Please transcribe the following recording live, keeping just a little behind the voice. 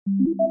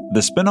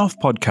The Spin-off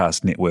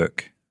Podcast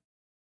Network.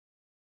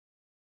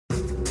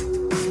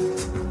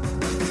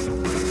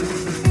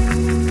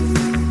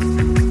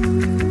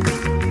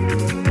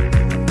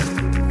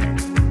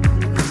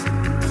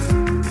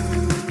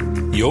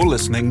 You're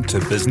listening to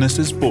Business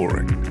is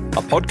Boring,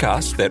 a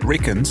podcast that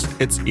reckons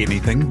it's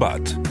anything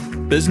but.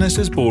 Business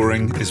is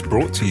Boring is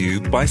brought to you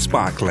by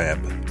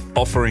SparkLab,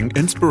 offering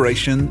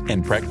inspiration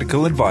and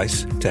practical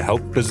advice to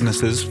help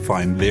businesses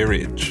find their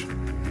edge.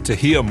 To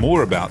hear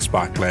more about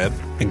SparkLab,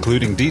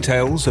 including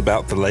details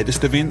about the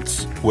latest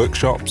events,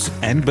 workshops,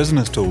 and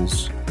business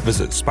tools,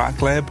 visit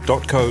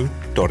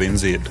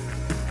sparklab.co.nz.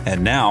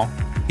 And now,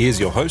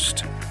 here's your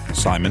host,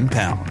 Simon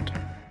Pound.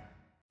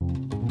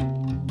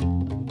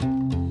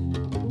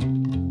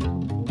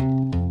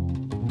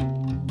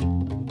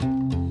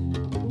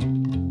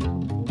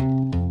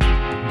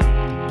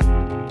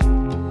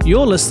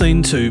 You're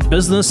listening to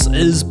Business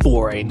is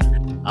Boring,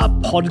 a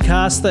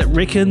podcast that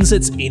reckons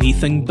it's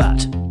anything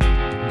but.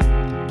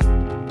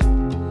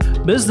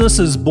 Business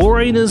is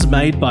Boring is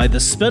made by The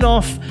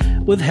Spin-off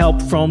with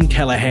help from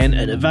Callaghan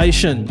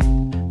Innovation,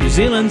 New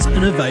Zealand's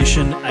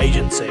innovation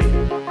agency.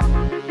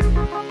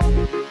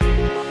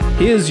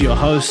 Here's your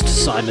host,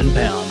 Simon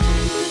Pound.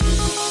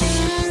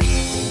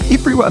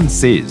 Everyone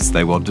says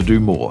they want to do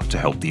more to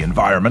help the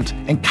environment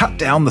and cut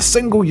down the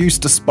single-use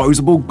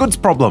disposable goods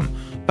problem.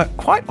 But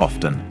quite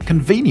often,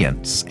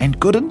 convenience and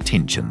good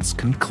intentions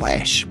can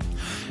clash.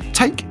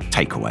 Take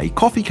takeaway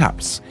coffee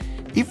cups.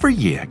 Every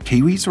year,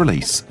 Kiwis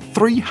release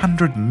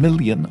 300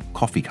 million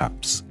coffee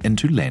cups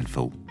into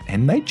landfill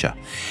and nature.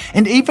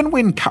 And even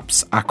when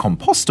cups are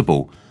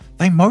compostable,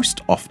 they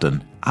most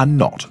often are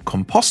not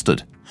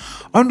composted.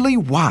 Only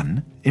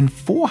 1 in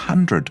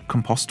 400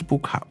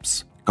 compostable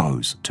cups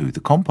goes to the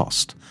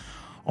compost.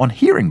 On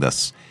hearing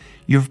this,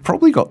 you've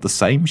probably got the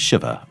same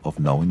shiver of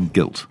knowing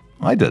guilt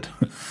I did.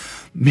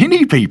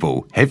 Many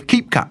people have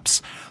keep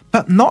cups,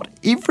 but not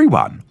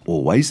everyone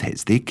always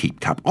has their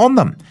keep cup on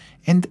them,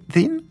 and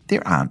then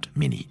there aren't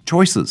many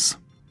choices.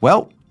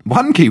 Well,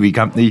 one Kiwi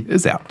company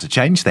is out to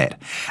change that.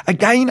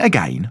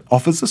 Again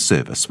offers a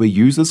service where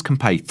users can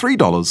pay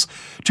 $3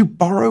 to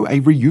borrow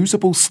a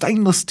reusable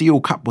stainless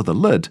steel cup with a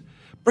lid,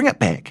 bring it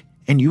back,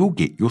 and you will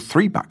get your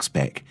 $3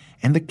 back,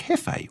 and the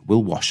cafe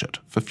will wash it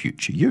for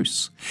future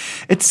use.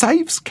 It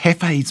saves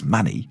cafes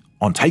money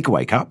on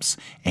takeaway cups,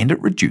 and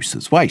it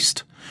reduces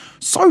waste.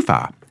 So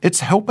far, it's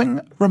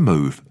helping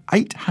remove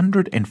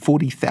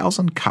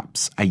 840,000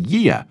 cups a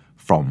year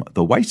from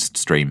the waste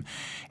stream,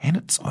 and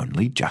it's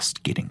only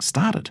just getting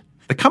started.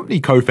 The company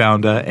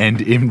co-founder and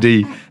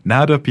MD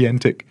Nada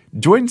Piantic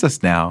joins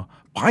us now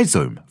by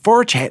Zoom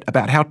for a chat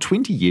about how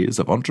 20 years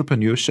of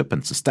entrepreneurship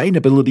and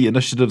sustainability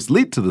initiatives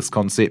led to this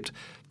concept,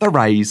 the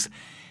raise,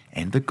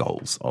 and the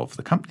goals of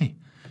the company.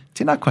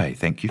 Tēnā koe,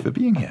 thank you for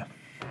being here.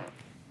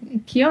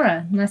 Kia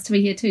ora. Nice to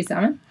be here too,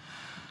 Simon.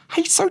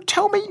 Hey, so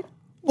tell me,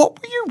 what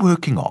were you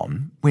working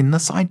on when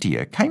this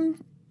idea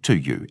came to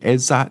you?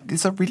 As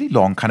there's a really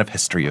long kind of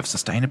history of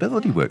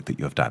sustainability work that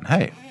you've done,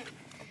 hey?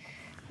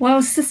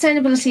 Well,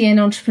 sustainability and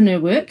entrepreneur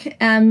work.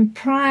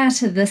 Prior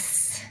to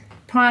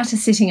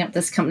setting up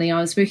this company, I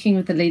was working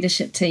with the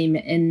leadership team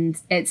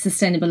at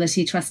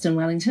Sustainability Trust in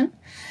Wellington.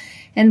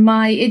 And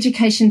my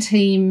education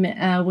team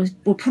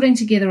were putting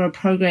together a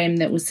program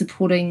that was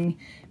supporting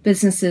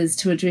businesses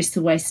to address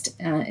the waste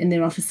in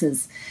their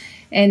offices.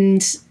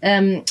 And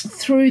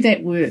through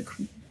that work,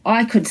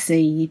 I could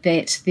see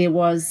that there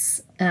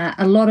was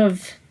a lot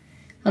of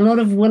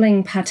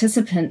willing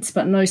participants,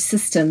 but no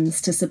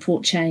systems to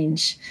support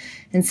change.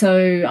 And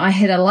so I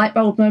had a light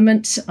bulb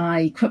moment.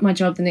 I quit my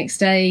job the next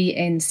day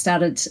and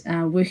started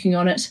working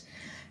on it.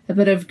 A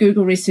bit of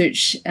Google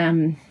research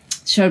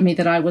showed me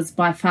that I was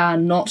by far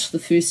not the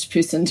first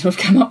person to have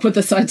come up with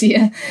this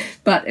idea,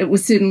 but it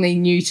was certainly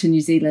new to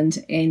New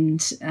Zealand, and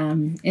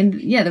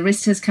the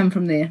rest has come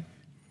from there.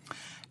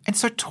 And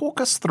so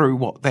talk us through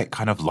what that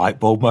kind of light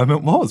bulb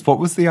moment was. What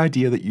was the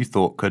idea that you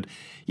thought could,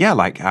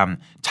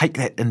 take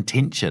that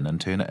intention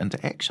and turn it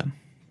into action?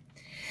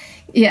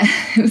 Yeah,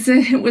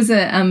 it was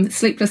a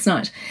sleepless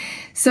night.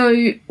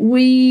 So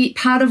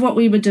part of what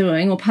we were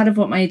doing, or part of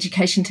what my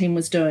education team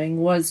was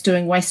doing waste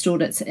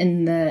audits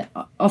in the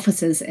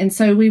offices. And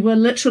so we were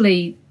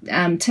literally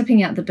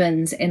tipping out the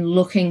bins and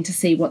looking to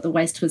see what the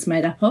waste was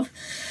made up of.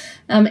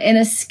 And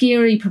a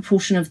scary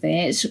proportion of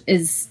that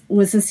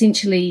was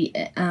essentially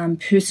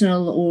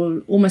personal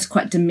or almost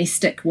quite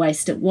domestic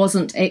waste. It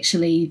wasn't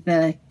actually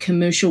the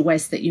commercial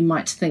waste that you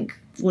might think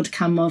would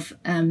come of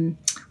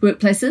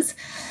workplaces.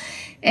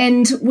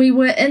 And we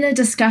were in a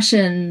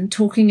discussion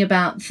talking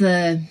about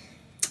the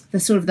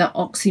sort of the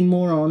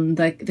oxymoron,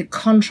 the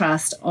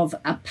contrast of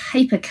a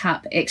paper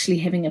cup actually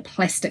having a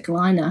plastic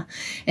liner,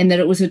 and that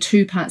it was a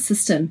two-part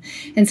system.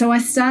 And so I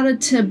started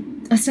to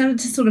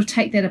sort of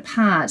take that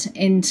apart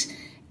and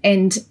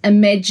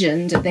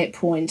imagined at that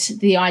point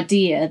the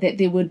idea that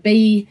there would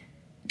be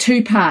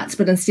two parts,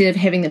 but instead of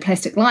having the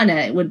plastic liner,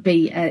 it would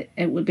be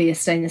a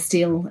stainless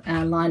steel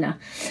liner.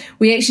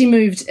 We actually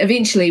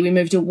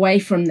moved away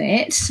from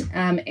that,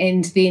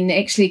 and then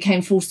actually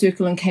came full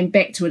circle and came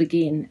back to it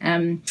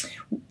again.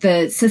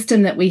 The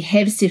system that we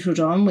have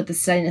settled on with the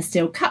stainless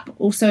steel cup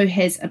also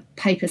has a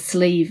paper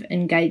sleeve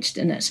engaged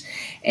in it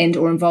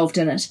or involved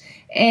in it,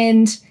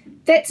 and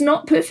that's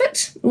not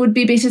perfect. It would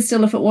be better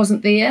still if it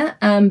wasn't there,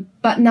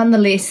 but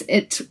nonetheless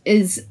it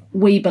is,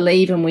 we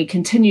believe, and we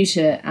continue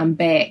to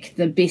back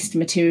the best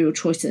material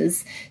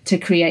choices to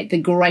create the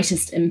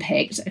greatest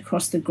impact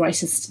across the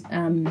greatest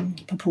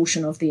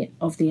proportion of the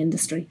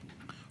industry.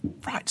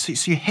 Right,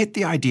 so you had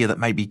the idea that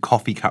maybe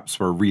coffee cups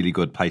were a really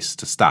good place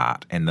to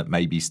start, and that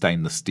maybe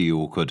stainless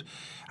steel could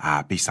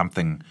be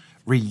something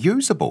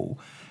reusable.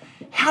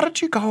 How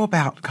did you go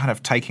about kind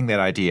of taking that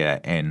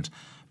idea and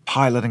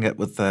piloting it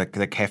with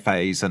the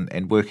cafes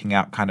and working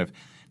out kind of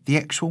the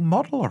actual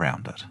model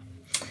around it?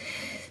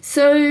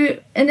 So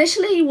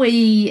initially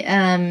we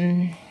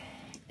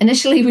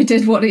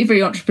did what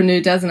every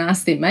entrepreneur does and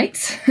asked their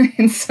mates.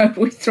 And so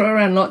we threw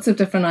around lots of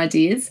different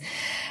ideas.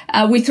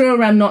 We threw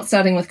around not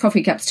starting with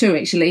coffee cups too,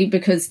 actually,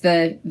 because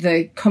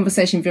the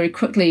conversation very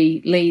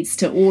quickly leads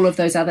to all of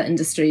those other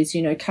industries,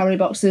 curry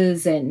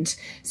boxes and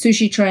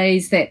sushi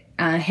trays that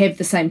have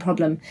the same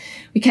problem.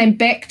 We came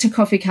back to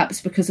coffee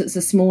cups because it's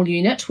a small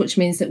unit, which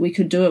means that we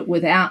could do it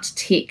without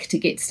tech to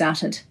get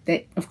started.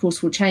 That, of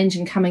course, will change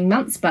in coming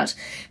months, but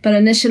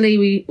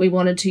initially we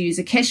wanted to use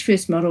a cash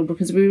first model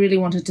because we really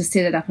wanted to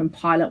set it up and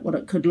pilot what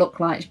it could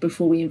look like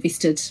before we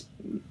invested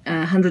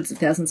hundreds of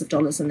thousands of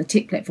dollars in the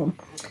tech platform.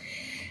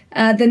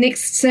 The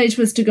next stage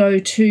was to go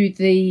to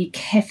the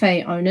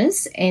cafe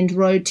owners and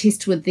road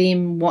test with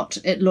them what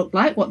it looked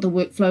like, what the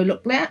workflow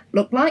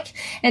looked like.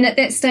 And at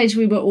that stage,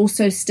 we were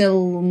also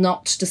still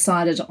not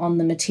decided on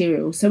the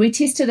material. So we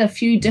tested a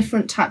few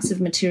different types of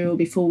material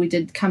before we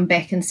did come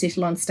back and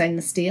settle on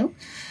stainless steel.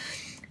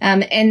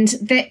 And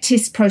that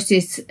test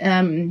process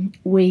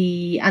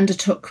we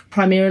undertook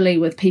primarily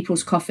with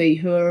People's Coffee,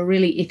 who are a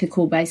really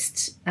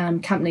ethical-based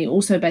company,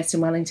 also based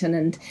in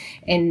Wellington,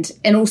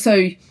 and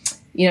also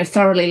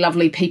thoroughly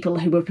lovely people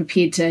who were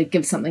prepared to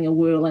give something a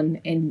whirl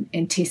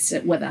and test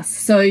it with us.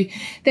 So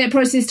that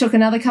process took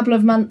another couple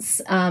of months,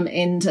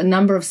 and a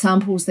number of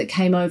samples that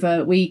came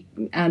over. We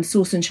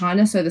source in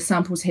China, so the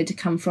samples had to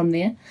come from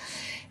there.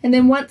 And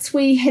then once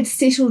we had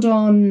settled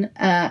on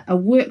a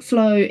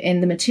workflow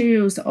and the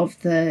materials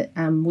of the,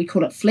 we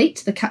call it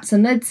fleet, the cups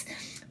and lids,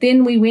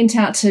 then we went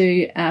out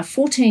to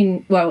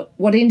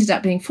what ended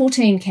up being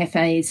 14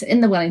 cafes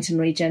in the Wellington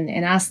region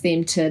and asked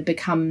them to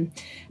become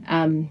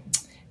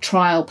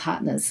trial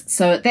partners.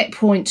 So at that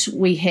point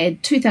we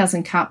had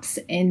 2,000 cups,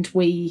 and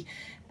we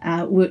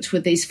worked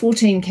with these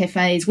 14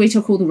 cafes. We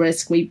took all the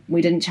risk. We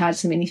didn't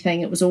charge them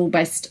anything. It was all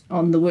based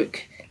on the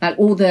work. Like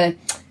all the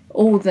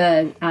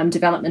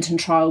development and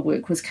trial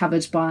work was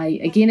covered by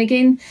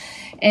Again,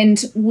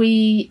 and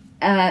we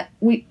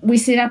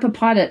set up a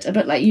pilot, a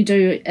bit like you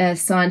do a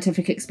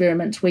scientific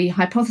experiment. We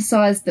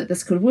hypothesized that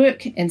this could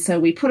work, and so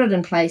we put it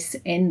in place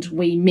and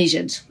we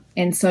measured.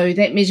 And so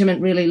that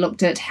measurement really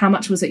looked at how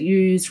much was it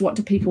used, what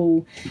do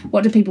people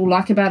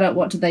like about it,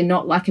 what do they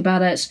not like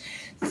about it.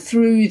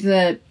 Through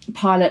the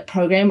pilot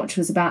program, which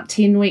was about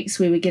 10 weeks,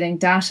 we were getting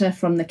data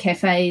from the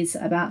cafes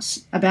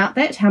about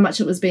that, how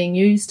much it was being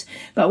used.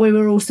 But we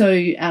were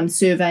also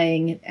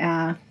surveying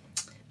our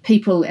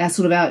people,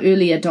 our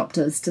early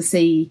adopters, to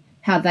see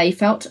how they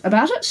felt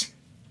about it.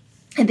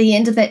 At the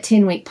end of that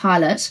 10-week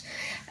pilot,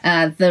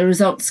 the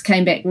results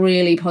came back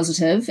really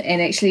positive,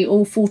 and actually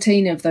all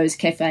 14 of those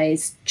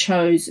cafes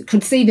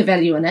could see the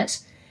value in it,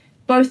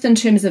 both in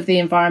terms of the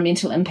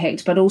environmental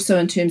impact, but also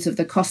in terms of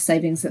the cost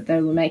savings that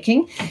they were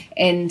making,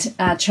 and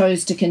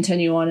chose to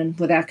continue on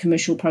with our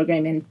commercial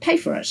program and pay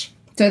for it.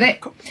 So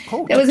that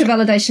was a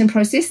validation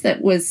process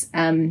that was,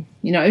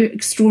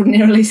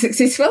 extraordinarily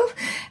successful.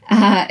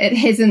 It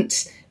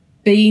hasn't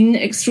been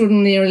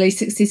extraordinarily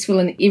successful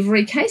in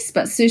every case,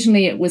 but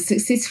certainly it was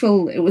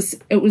successful. It was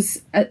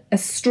a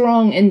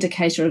strong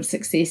indicator of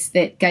success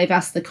that gave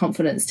us the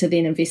confidence to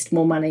then invest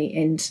more money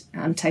and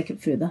take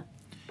it further.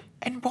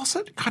 And was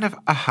it kind of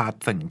a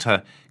hard thing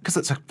because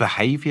it's a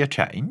behaviour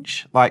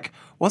change,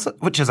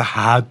 which is a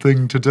hard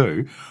thing to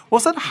do,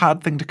 was it a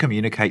hard thing to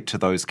communicate to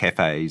those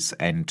cafes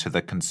and to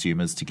the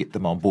consumers to get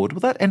them on board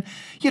with it? And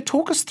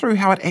talk us through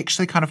how it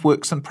actually kind of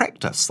works in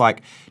practice.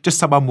 Like, just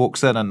someone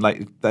walks in and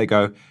they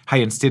go,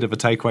 hey, instead of a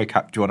takeaway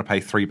cup, do you want to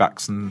pay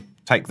 $3 and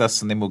take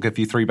this, and then we'll give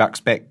you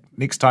 $3 back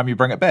next time you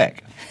bring it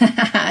back?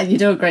 You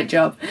do a great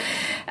job.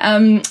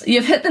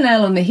 You've hit the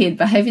nail on the head.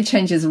 Behaviour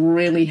change is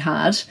really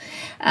hard.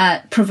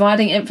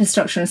 Providing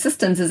infrastructure and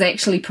systems is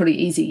actually pretty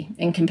easy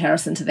in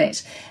comparison to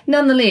that.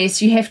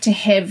 Nonetheless, you have to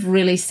have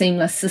really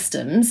seamless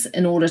systems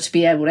in order to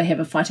be able to have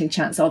a fighting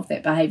chance of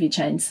that behaviour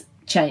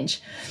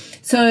change.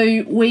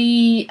 So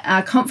we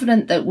are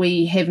confident that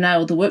we have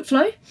nailed the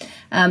workflow,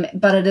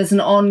 but it is an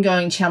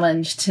ongoing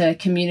challenge to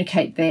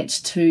communicate that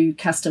to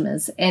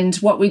customers. And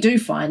what we do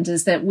find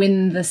is that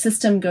when the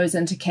system goes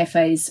into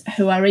cafes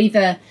who are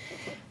either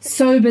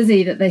so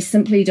busy that they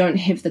simply don't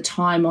have the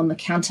time on the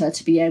counter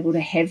to be able to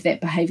have that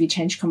behaviour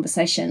change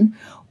conversation,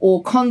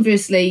 or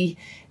conversely,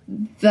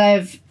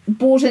 they've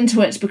bought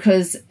into it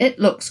because it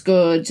looks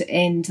good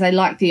and they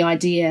like the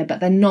idea, but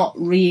they're not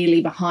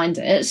really behind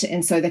it.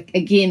 And so,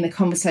 again, the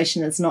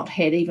conversation is not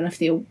had, even if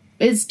there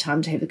is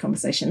time to have the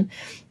conversation.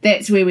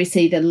 That's where we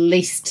see the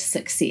least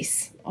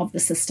success of the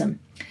system.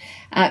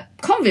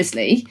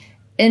 Conversely,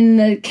 in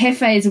the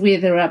cafes where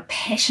there are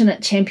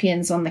passionate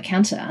champions on the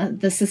counter,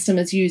 the system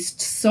is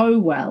used so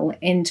well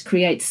and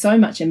creates so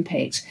much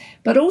impact,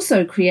 but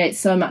also creates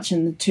so much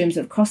in terms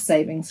of cost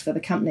savings for the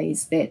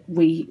companies that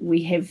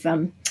we have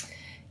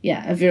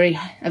a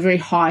very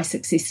high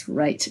success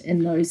rate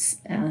in those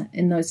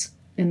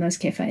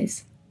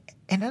cafes.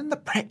 And in the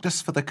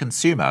practice for the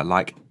consumer,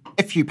 like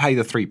if you pay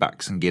the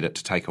 $3 and get it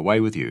to take away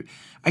with you,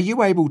 are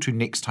you able to,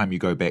 next time you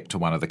go back to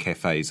one of the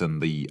cafes in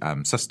the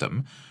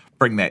system,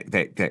 bring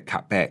that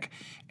cup back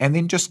and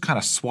then just kind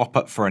of swap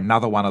it for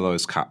another one of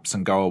those cups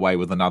and go away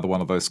with another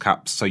one of those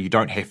cups, so you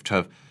don't have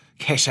to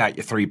cash out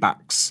your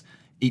 $3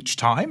 each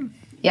time?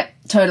 Yep,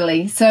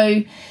 totally.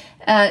 So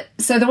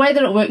the way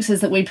that it works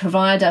is that we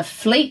provide a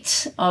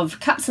fleet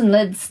of cups and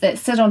lids that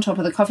sit on top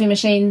of the coffee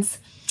machines.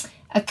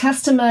 A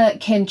customer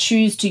can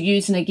choose to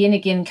use an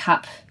again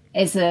cup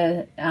as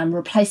a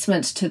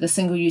replacement to the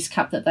single-use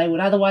cup that they would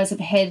otherwise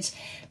have had.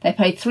 They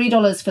pay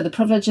 $3 for the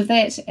privilege of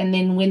that, and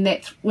then when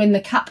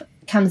the cup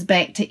comes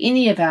back to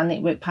any of our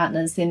network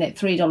partners, then that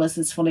 $3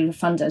 is fully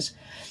refunded.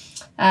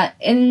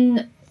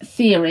 In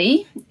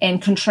theory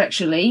and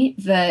contractually,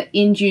 the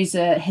end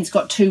user has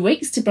got 2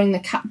 weeks to bring the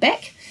cup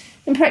back.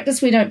 In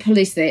practice, we don't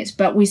police that,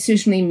 but we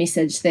certainly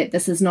message that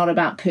this is not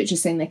about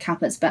purchasing the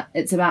cup,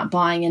 it's about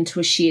buying into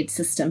a shared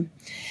system.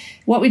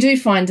 What we do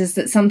find is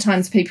that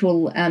sometimes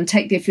people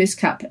take their first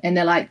cup and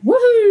they're like,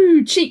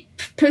 woohoo, cheap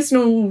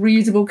personal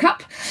reusable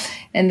cup.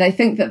 And they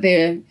think that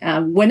they're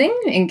winning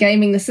and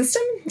gaming the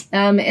system.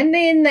 And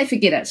then they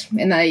forget it.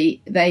 And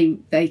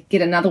they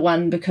get another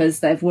one because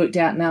they've worked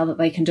out now that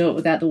they can do it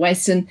without the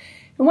waste. And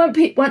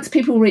once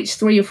people reach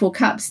 3 or 4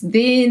 cups,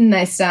 then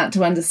they start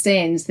to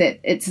understand that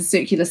it's a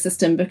circular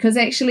system, because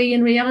actually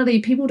in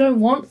reality people don't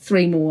want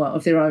 3 more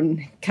of their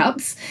own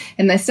cups,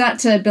 and they start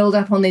to build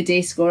up on their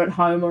desk or at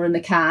home or in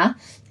the car,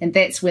 and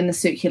that's when the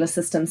circular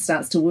system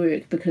starts to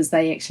work, because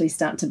they actually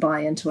start to buy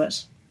into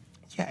it.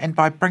 Yeah, and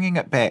by bringing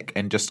it back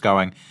and just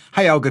going,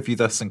 hey, I'll give you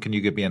this and can you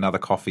give me another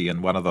coffee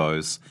in one of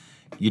those,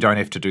 you don't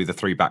have to do the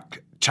 $3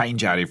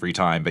 change out every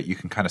time, but you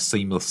can kind of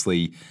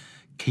seamlessly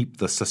keep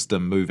the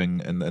system moving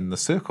in the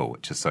circle,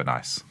 which is so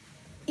nice.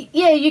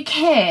 Yeah, you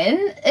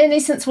can. In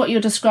essence, what you're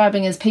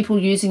describing is people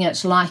using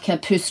it like a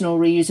personal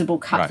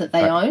reusable cup that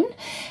they own.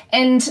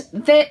 And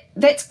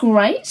that's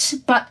great,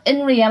 but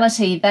in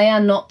reality, they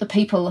are not the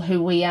people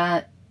who we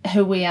are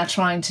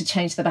trying to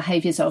change the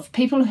behaviours of.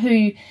 People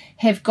who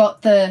have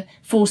got the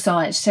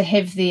foresight to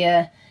have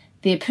their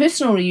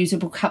personal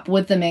reusable cup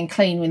with them and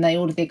clean when they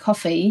order their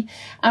coffee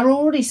are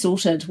already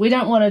sorted. We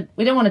don't want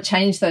to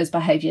change those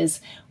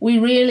behaviours. We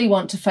really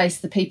want to face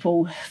the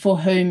people for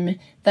whom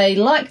they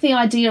like the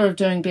idea of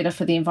doing better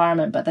for the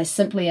environment, but they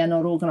simply are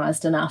not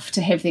organised enough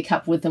to have their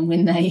cup with them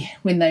when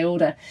they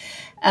order.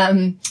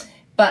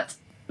 But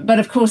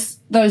of course,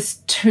 those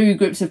two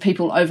groups of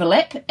people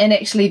overlap, and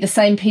actually the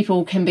same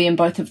people can be in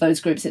both of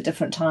those groups at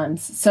different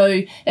times.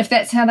 So if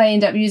that's how they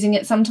end up using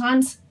it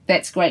sometimes,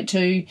 that's great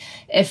too.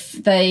 If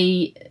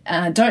they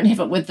don't have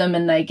it with them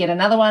and they get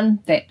another one,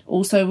 that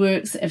also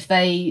works. If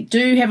they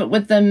do have it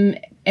with them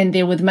and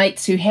they're with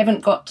mates who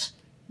haven't got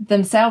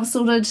themselves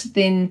sorted,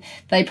 then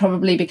they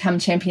probably become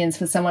champions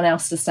for someone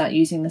else to start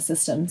using the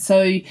system.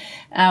 So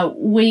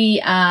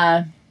we're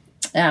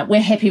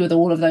happy with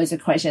all of those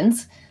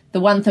equations. The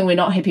one thing we're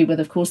not happy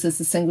with, of course, is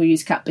the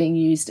single-use cup being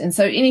used. And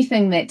so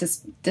anything that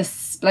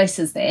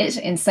displaces that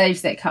and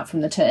saves that cup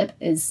from the tip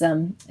is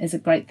a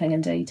great thing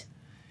indeed.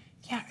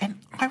 Yeah, and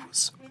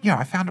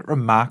I found it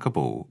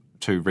remarkable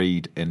to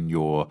read in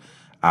your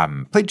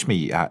Pledge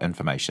Me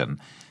information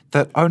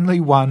that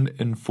only 1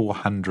 in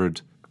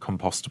 400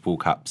 compostable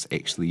cups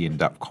actually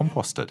end up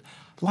composted.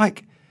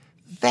 Like,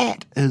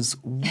 that is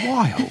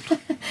wild.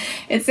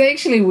 It's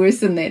actually worse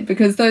than that,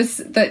 because those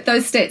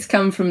stats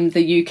come from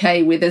the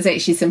UK, where there's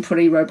actually some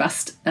pretty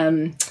robust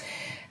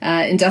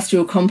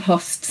industrial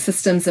compost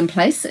systems in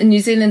place. In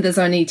New Zealand, there's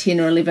only 10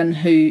 or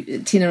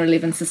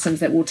 11 systems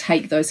that will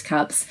take those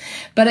cups.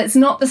 But it's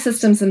not the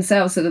systems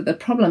themselves that are the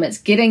problem. It's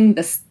getting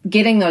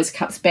those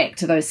cups back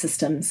to those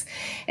systems.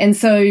 And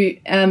so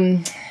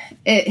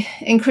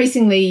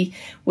increasingly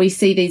we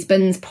see these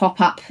bins pop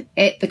up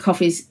at the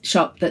coffee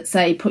shop that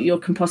say, put your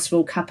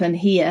compostable cup in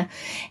here.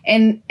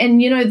 And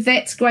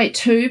that's great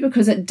too,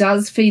 because it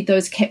does feed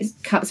those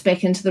cups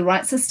back into the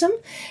right system.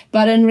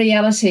 But in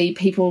reality,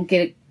 people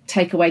get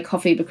takeaway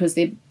coffee because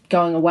they're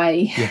going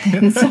away. Yeah.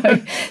 And so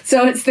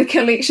it's the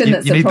collection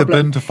that's the problem. You need the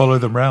bin to follow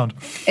them round.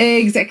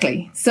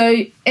 Exactly.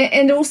 So,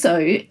 and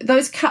also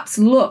those cups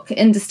look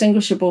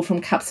indistinguishable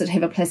from cups that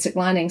have a plastic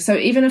lining. So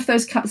even if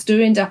those cups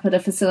do end up at a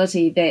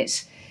facility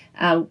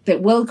that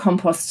will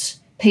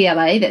compost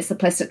PLA, that's the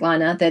plastic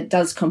liner that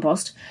does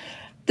compost,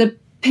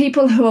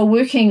 people who are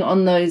working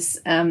on those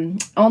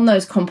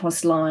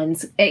compost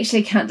lines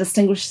actually can't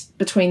distinguish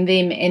between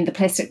them and the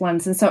plastic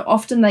ones, and so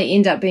often they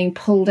end up being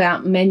pulled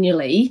out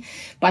manually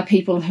by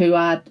people who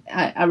are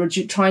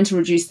trying to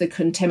reduce the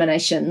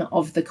contamination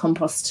of the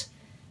compost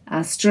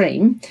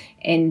stream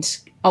and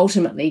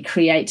ultimately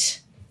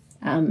create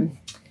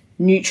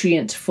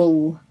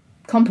nutrient-full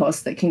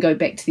compost that can go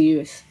back to the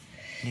earth.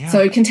 Yeah.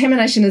 So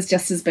contamination is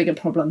just as big a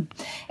problem,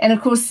 and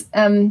of course.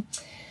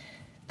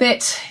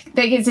 That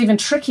gets even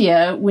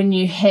trickier when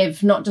you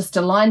have not just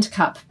a lined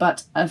cup,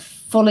 but a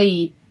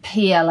fully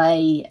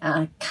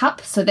PLA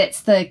cup. So that's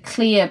the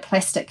clear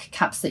plastic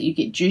cups that you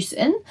get juice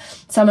in.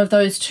 Some of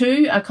those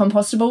too are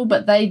compostable,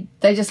 but they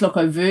just look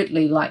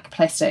overtly like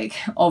plastic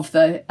of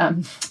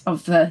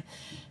the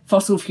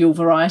fossil fuel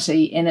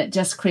variety, and it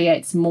just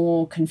creates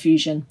more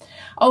confusion.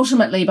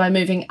 Ultimately, by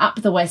moving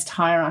up the waste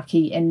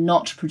hierarchy and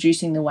not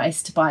producing the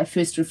waste by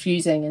first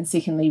refusing and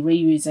secondly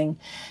reusing,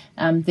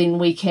 then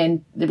we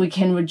can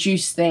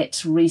reduce that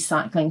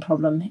recycling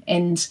problem.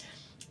 And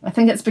I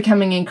think it's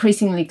becoming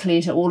increasingly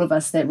clear to all of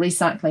us that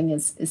recycling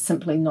is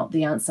simply not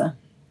the answer.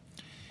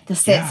 The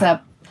stats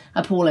are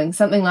appalling.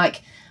 Something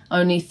like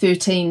only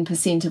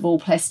 13% of all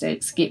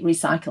plastics get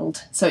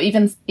recycled. So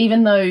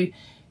even though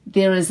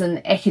there is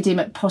an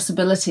academic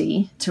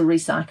possibility to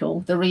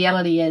recycle, the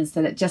reality is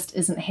that it just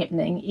isn't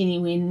happening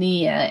anywhere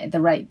near at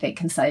the rate that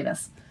can save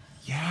us.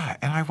 Yeah,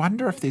 and I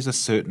wonder if there's a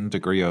certain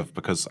degree of,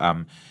 because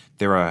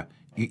there are,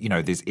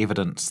 there's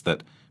evidence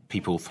that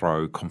people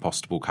throw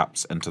compostable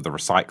cups into the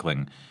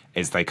recycling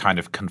as they kind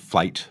of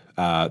conflate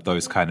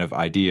those kind of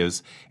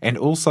ideas. And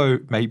also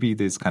maybe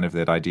there's kind of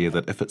that idea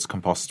that if it's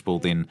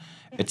compostable, then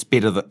it's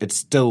better, that it's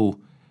still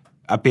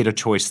a better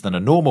choice than a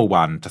normal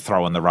one to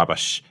throw in the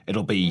rubbish.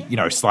 It'll be,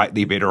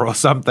 slightly better or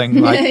something.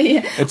 Like,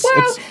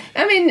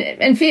 I mean,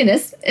 in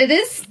fairness, it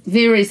is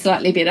very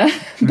slightly better,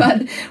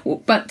 but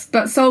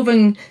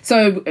solving.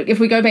 So if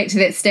we go back to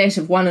that stat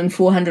of 1 in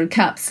 400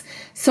 cups,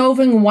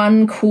 solving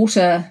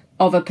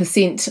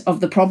 0.25%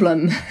 of the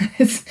problem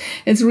is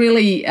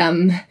really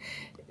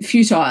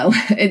futile.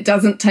 It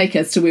doesn't take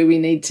us to where we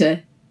need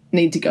to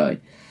go.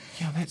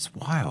 Yeah, that's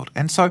wild.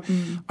 And so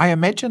I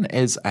imagine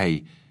as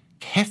a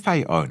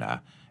cafe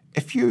owner,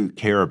 if you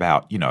care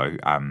about,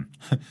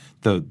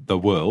 the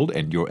world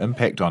and your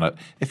impact on it,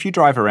 if you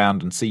drive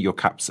around and see your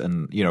cups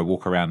and,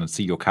 walk around and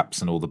see your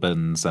cups in all the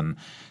bins and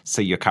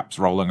see your cups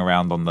rolling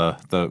around on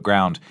the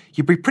ground,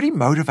 you'd be pretty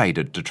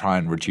motivated to try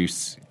and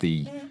reduce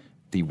the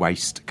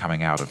waste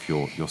coming out of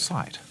your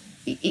site.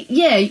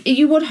 Yeah,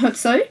 you would hope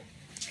so.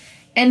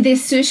 And there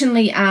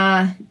certainly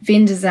are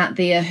vendors out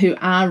there who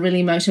are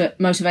really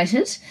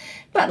motivated.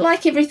 But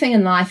like everything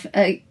in life,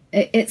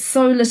 it's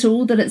so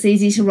little that it's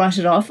easy to write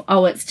it off.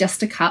 Oh, it's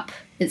just a cup.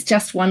 It's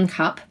just one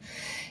cup.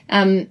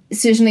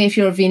 Certainly if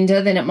you're a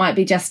vendor, then it might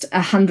be just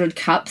 100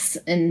 cups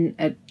in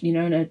a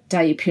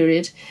day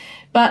period.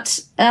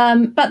 But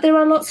there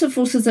are lots of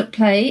forces at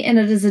play, and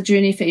it is a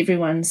journey for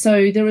everyone.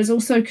 So there is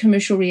also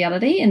commercial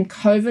reality, and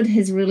COVID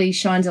has really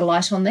shined a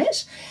light on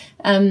that.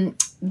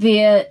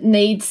 There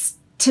needs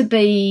to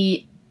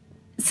be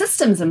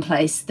systems in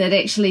place that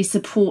actually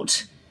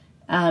support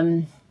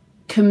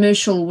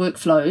commercial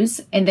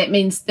workflows, and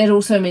that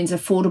also means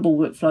affordable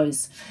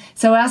workflows.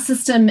 So our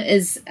system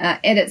is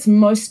at its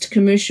most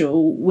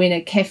commercial when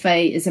a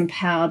cafe is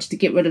empowered to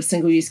get rid of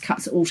single-use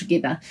cups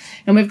altogether.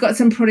 And we've got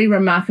some pretty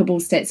remarkable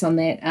stats on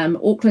that.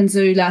 Auckland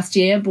Zoo last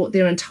year bought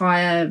their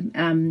entire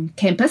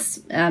campus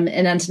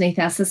in underneath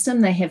our system.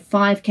 They have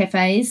 5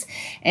 cafes,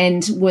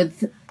 and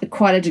with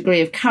quite a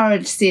degree of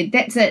courage said,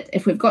 that's it,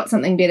 if we've got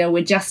something better,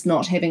 we're just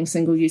not having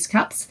single-use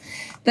cups.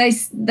 They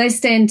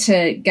stand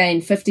to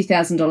gain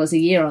 $50,000 a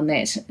year on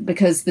that,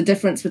 because the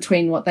difference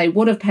between what they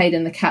would have paid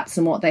in the cups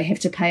and what they have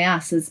to pay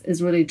us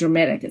is really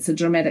dramatic. It's a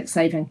dramatic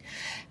saving.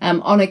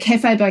 On a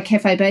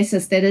cafe-by-cafe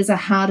basis, that is a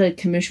harder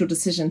commercial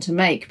decision to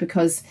make,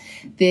 because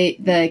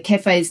the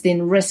cafes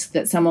then risk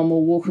that someone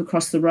will walk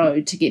across the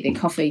road to get their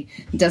coffee.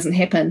 It doesn't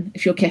happen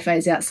if your cafe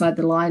is outside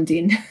the lion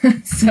den.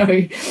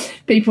 So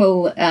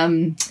people...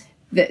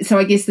 So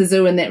I guess the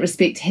zoo in that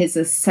respect has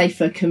a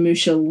safer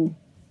commercial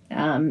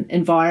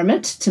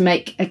environment to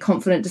make a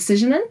confident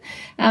decision in.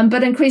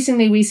 But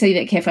increasingly we see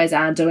that cafes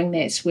are doing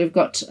that. We've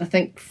got, I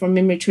think, from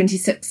memory,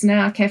 26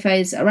 now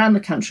cafes around the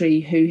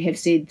country who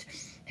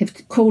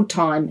have called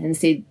time and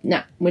said,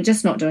 no, we're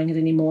just not doing it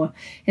anymore.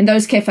 And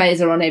those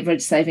cafes are on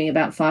average saving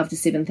about $5,000 to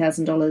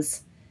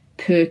 $7,000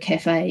 per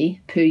cafe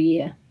per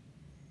year.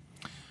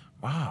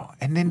 Wow.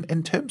 And then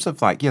in terms of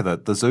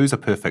the zoo's a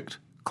perfect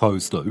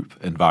closed loop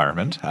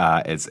environment,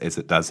 as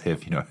it does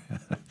have,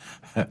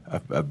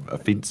 a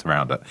fence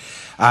around it.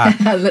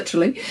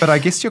 Literally. But I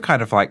guess you're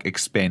kind of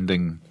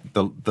expanding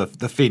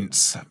the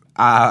fence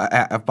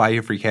by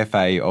every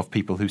cafe of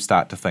people who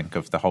start to think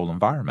of the whole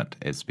environment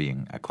as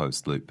being a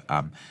closed loop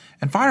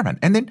environment.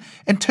 And then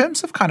in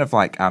terms of kind of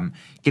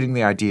getting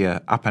the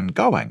idea up and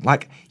going,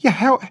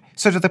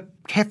 so do the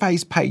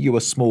cafes pay you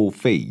a small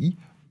fee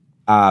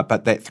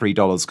but that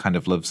 $3 kind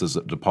of lives as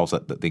a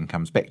deposit that then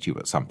comes back to you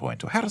at some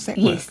point? Or how does that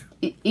work?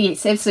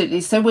 Yes,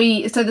 absolutely. So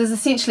there's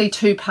essentially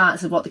two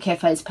parts of what the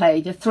cafes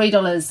pay. The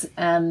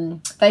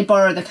 $3, they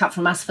borrow the cup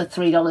from us for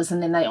 $3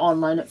 and then they on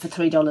loan it for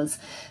 $3.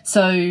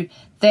 So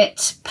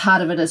that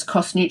part of it is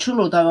cost neutral,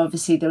 although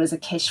obviously there is a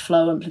cash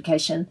flow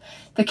implication.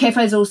 The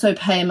cafes also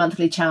pay a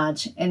monthly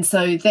charge, and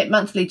so that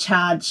monthly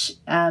charge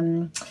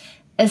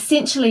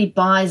essentially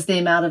buys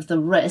them out of the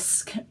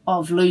risk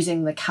of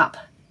losing the cup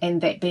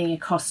and that being a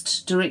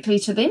cost directly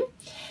to them.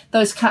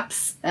 Those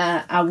cups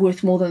are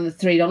worth more than the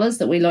 $3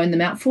 that we loan them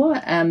out for,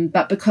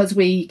 but because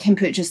we can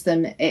purchase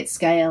them at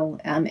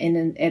scale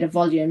and at a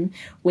volume,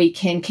 we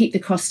can keep the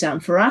cost down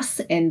for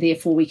us, and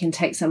therefore we can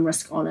take some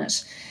risk on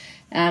it.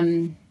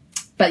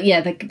 But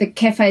yeah, the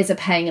cafes are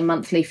paying a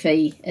monthly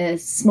fee,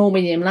 small,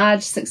 medium,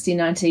 large, $60,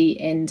 $90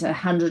 and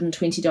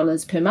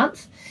 $120 per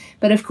month.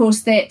 But of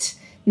course that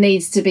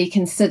needs to be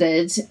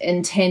considered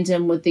in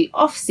tandem with the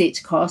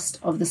offset cost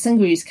of the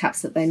single-use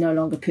cups that they no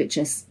longer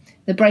purchase.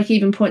 The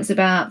break-even point's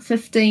about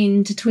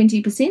 15 to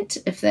 20%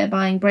 if they're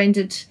buying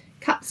branded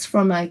cups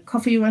from a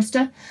coffee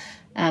roaster,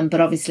 but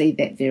obviously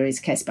that varies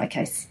case by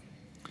case.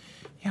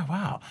 Yeah,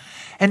 wow.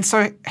 And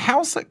so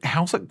how's it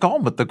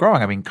gone with the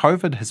growing? I mean,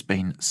 COVID has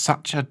been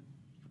such a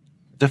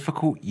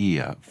difficult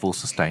year for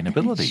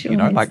sustainability. Sure, you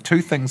know, yes. like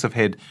two things have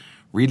had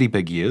really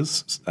big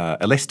years,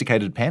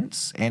 elasticated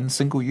pants and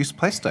single-use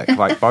plastic,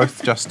 like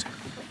both just,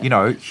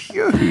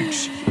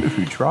 huge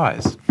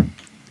rise.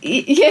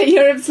 Yeah,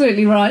 you're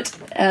absolutely right,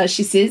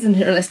 she says in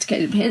her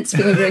elasticated pants,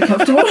 feeling very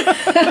comfortable.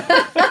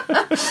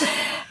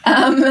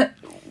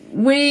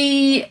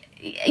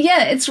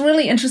 It's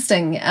really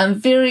interesting.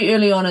 Very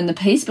early on in the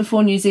piece,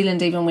 before New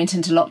Zealand even went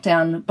into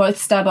lockdown, both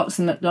Starbucks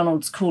and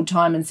McDonald's called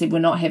time and said we're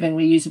not having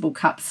reusable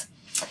cups.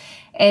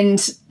 And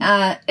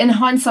in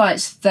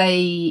hindsight,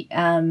 the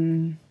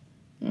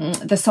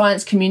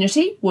science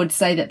community would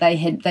say that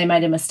they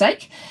made a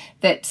mistake,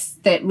 that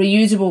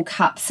reusable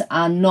cups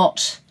are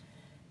not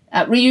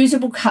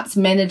reusable cups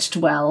managed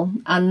well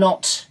are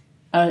not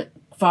a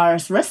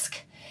virus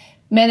risk.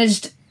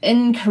 Managed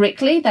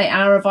incorrectly, they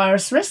are a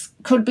virus risk,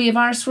 could be a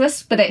virus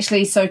risk, but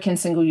actually so can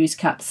single-use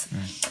cups.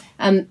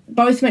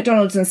 Both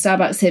McDonald's and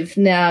Starbucks have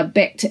now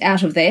backed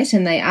out of that,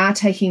 and they are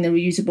taking the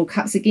reusable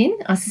cups again.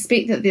 I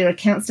suspect that their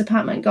accounts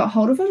department got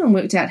hold of it and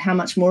worked out how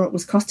much more it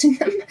was costing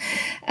them.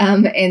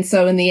 And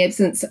so in the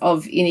absence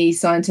of any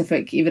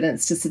scientific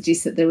evidence to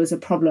suggest that there was a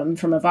problem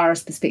from a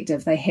virus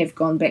perspective, they have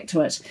gone back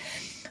to it.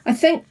 I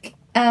think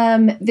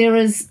there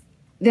is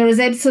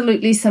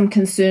absolutely some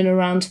concern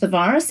around the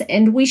virus,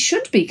 and we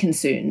should be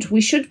concerned. We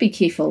should be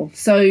careful.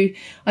 So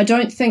I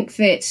don't think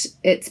that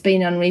it's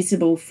been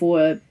unreasonable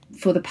for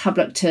the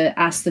public to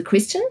ask the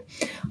question.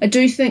 I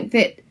do think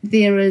that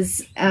there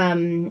is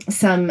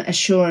some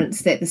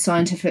assurance that the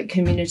scientific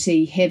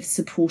community have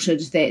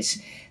supported that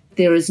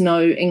there is no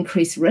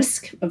increased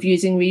risk of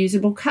using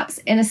reusable cups,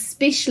 and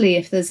especially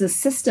if there's a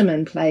system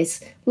in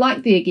place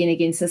like the Again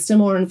Again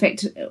system, or in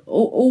fact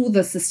all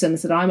the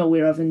systems that I'm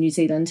aware of in New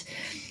Zealand,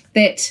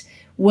 that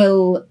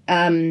will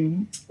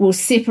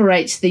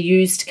separate the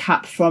used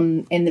cup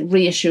from and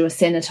reissue a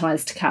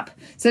sanitised cup.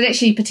 So it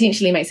actually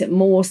potentially makes it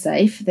more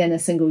safe than a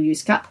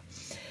single-use cup.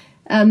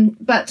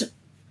 But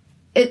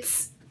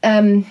it's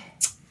I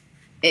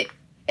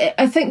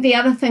think the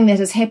other thing that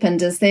has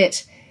happened is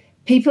that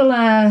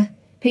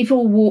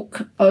people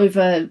walk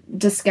over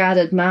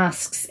discarded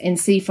masks and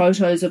see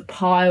photos of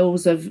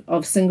piles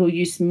of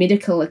single-use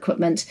medical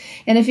equipment.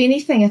 And if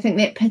anything, I think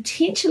that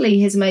potentially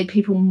has made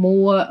people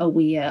more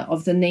aware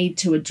of the need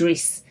to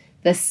address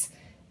this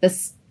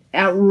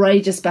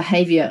outrageous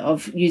behaviour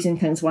of using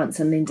things once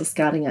and then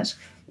discarding it.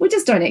 We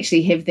just don't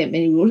actually have that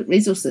many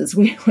resources.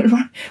 We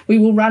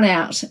will run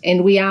out,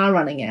 and we are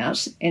running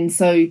out. And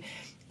so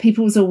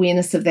people's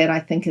awareness of that, I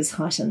think, is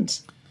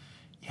heightened.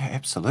 Yeah,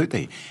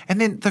 absolutely.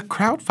 And then the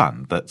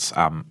crowdfund that's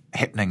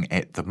happening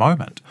at the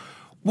moment,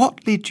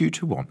 what led you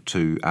to want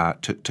to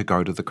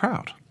go to the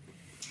crowd?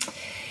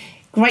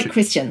 Great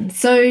question.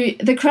 So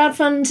the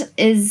crowdfund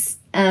is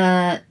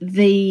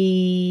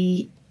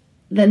the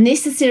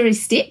necessary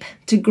step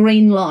to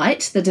green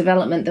light the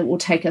development that will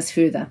take us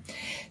further.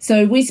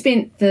 So we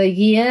spent the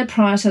year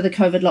prior to the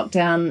COVID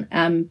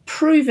lockdown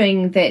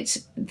proving that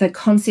the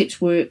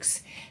concept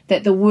works,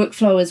 that the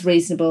workflow is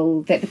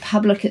reasonable, that the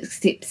public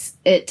accepts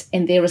it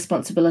and their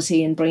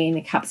responsibility in bringing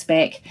the cups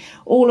back.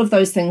 All of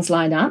those things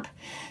line up.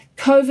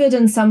 COVID,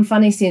 in some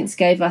funny sense,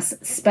 gave us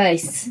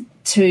space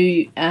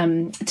to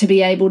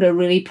be able to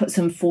really put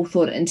some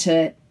forethought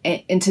into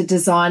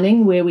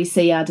designing where we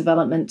see our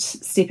development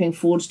stepping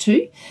forward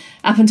to.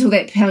 Up until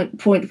that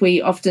point,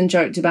 we often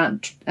joked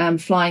about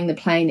driving the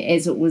plane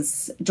as it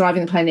was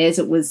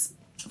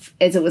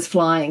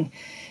flying,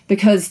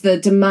 because the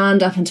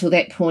demand up until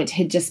that point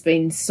had just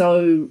been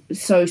so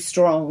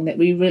strong that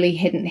we really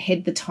hadn't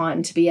had the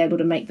time to be able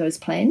to make those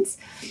plans.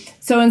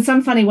 So in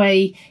some funny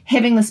way,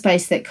 having the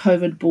space that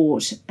COVID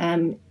brought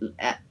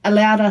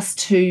allowed us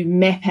to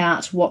map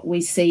out what we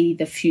see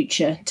the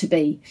future to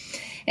be.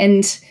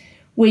 And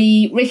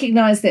We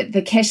recognise that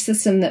the cash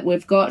system that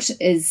we've got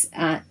is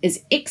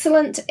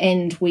excellent,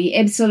 and we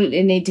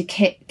absolutely need to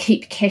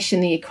keep cash in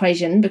the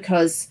equation,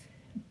 because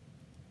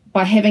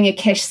by having a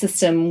cash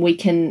system, we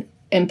can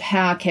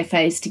empower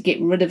cafes to get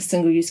rid of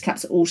single-use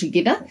cups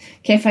altogether.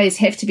 Cafes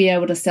have to be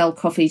able to sell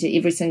coffee to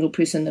every single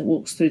person that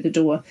walks through the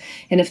door.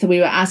 And if we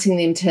were asking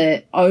them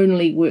to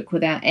only work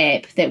with our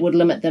app, that would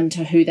limit them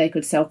to who they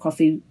could sell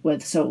coffee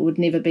with. So it would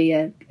never be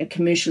a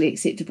commercially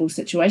acceptable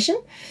situation.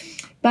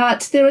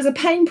 But there is a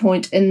pain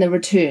point in the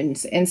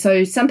returns. And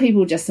so some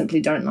people just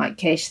simply don't like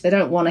cash. They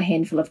don't want a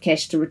handful of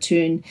cash to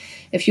return.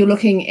 If you're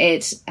looking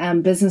at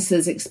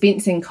businesses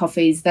expensing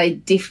coffees, they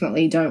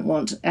definitely don't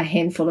want a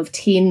handful of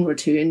 10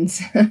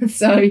 returns.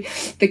 So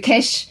the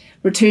cash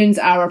returns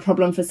are a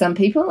problem for some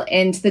people,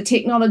 and the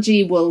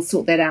technology will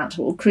sort that out.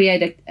 It will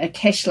create a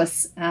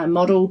cashless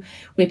model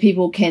where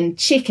people can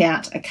check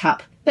out a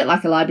cup, a bit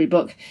like a library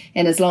book,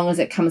 and as long as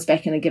it comes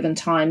back in a given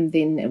time,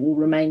 then it will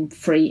remain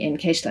free and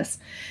cashless.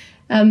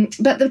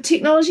 But the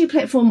technology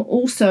platform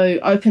also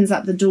opens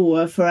up the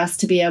door for us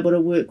to be able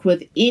to work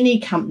with any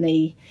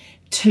company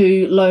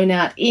to loan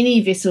out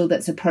any vessel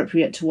that's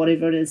appropriate to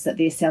whatever it is that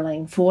they're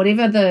selling for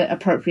whatever the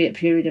appropriate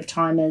period of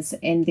time is,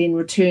 and then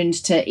returned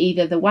to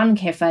either the one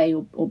cafe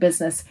or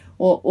business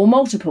or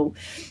multiple.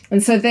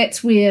 And so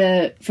that's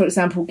where, for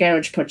example,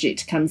 Garage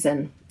Project comes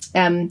in.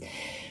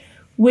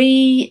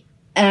 We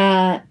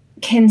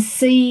can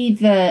see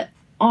the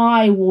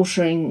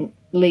eye-wateringly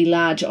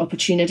large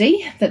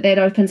opportunity that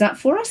opens up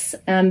for us,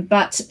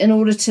 but in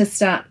order to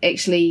start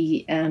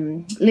actually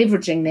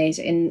leveraging that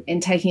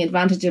and taking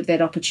advantage of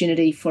that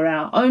opportunity for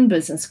our own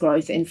business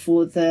growth and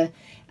for the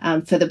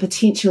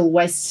potential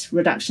waste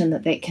reduction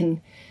that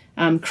can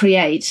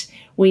create,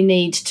 we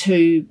need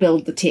to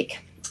build the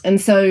tech.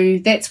 And so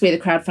that's where the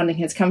crowdfunding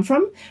has come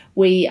from.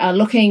 We are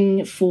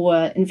looking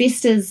for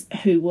investors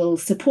who will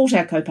support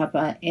our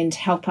kaupapa and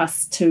help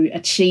us to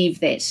achieve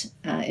that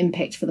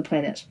impact for the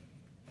planet.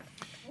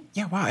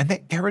 Yeah, wow. And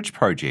that Garage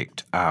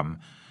Project that's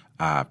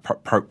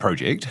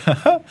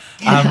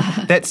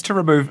to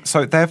remove,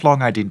 so they've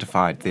long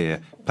identified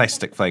their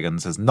plastic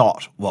flagons as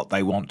not what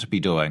they want to be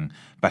doing,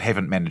 but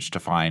haven't managed to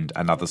find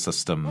another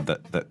system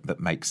that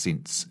makes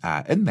sense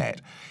in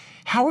that.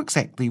 How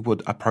exactly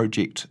would a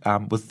project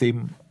with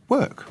them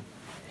work?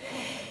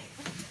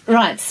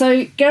 Right,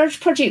 so Garage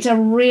Project are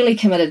really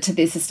committed to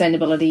their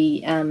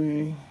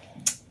sustainability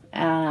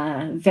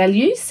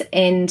values,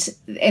 and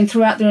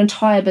throughout their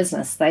entire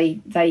business they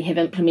have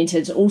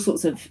implemented all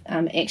sorts of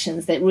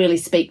actions that really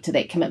speak to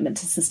that commitment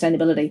to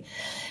sustainability.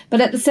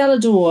 But at the cellar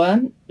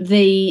door,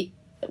 the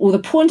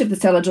point of the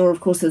cellar door, of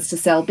course, is to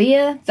sell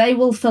beer. They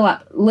will fill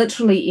up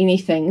literally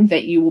anything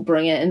that you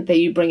bring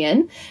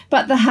in.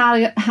 But the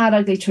hard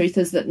ugly truth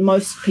is that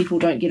most people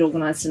don't get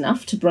organised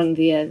enough to bring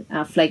their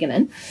flagon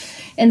in.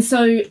 And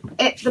so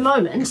at the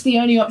moment, the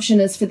only option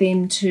is for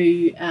them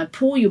to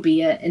pour your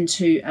beer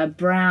into a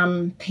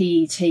brown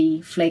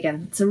PET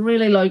flagon. It's a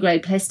really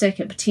low-grade plastic.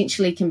 It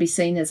potentially can be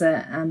seen as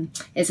a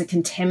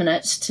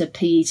contaminant to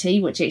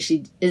PET, which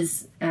actually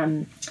is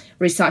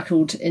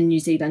recycled in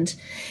New Zealand.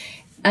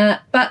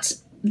 But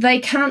they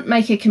can't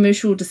make a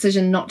commercial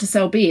decision not to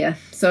sell beer,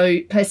 so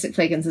plastic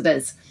flagons it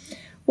is.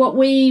 What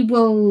we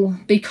will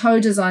be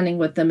co-designing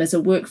with them is a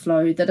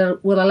workflow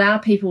that will allow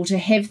people to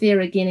have their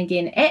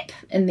Again app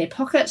in their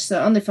pocket,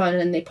 so on their phone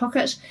and in their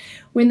pocket,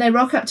 when they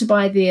rock up to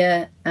buy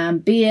their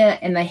beer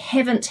and they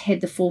haven't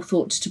had the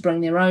forethought to bring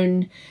their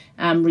own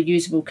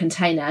reusable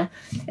container.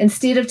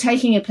 Instead of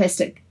taking a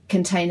plastic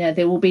container,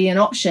 there will be an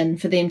option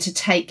for them to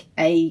take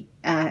a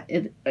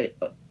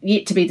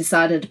yet to be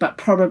decided, but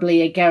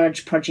probably a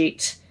Garage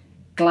Project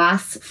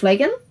glass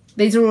flagon.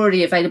 These are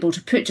already available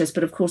to purchase,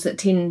 but of course at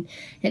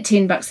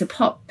 $10 a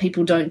pop,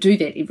 people don't do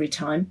that every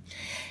time.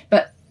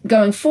 But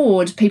going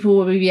forward, people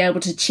will be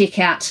able to check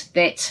out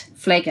that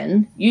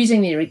flagon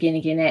using their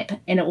Again app,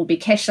 and it will be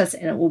cashless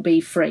and it will be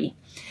free.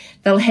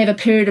 They'll have a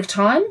period of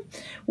time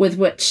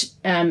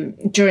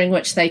during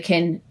which they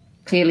can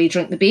clearly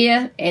drink the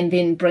beer and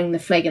then bring the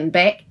flagon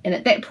back, and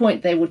at that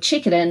point they will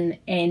check it in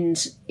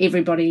and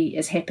everybody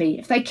is happy.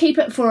 If they keep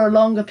it for a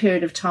longer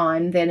period of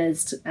time than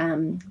is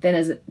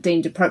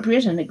deemed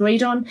appropriate and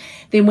agreed on,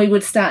 then we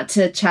would start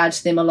to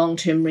charge them a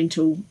long-term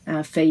rental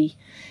fee.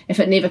 If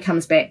it never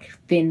comes back,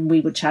 then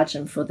we would charge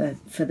them for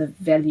the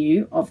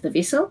value of the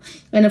vessel.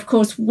 And of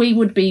course we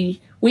would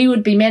be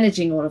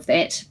managing all of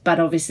that, but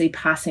obviously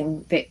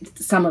passing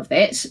some of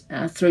that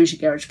through to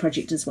Garage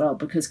Project as well,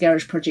 because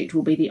Garage Project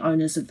will be the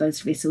owners of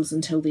those vessels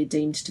until they're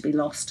deemed to be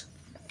lost.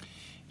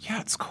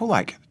 Yeah, it's cool,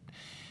 like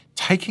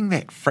taking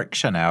that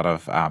friction out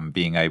of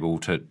being able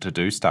to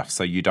do stuff,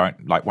 so you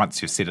don't, like,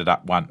 once you've set it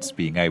up once,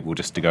 being able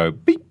just to go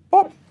beep,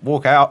 bop,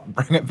 walk out,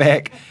 bring it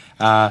back.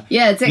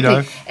 Exactly. You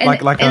know,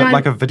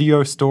 like a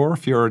video store.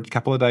 If you're a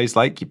couple of days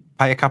late, you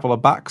pay a couple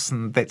of bucks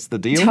and that's the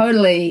deal.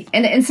 Totally.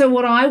 And so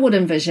what I would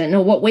envision,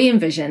 or what we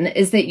envision,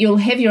 is that you'll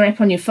have your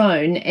app on your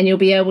phone and you'll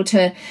be able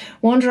to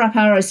wander up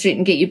Arrow Street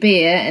and get your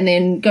beer, and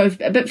then go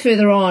a bit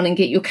further on and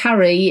get your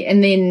curry,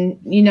 and then,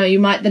 you know,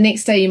 the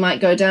next day you might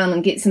go down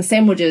and get some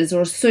sandwiches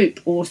or a soup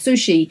or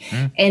sushi,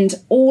 and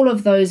all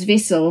of those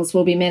vessels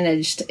will be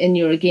managed in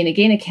your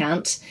Again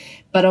account,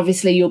 but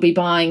obviously you'll be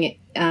buying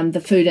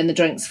the food and the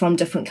drinks from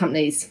different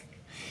companies.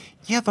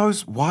 Yeah,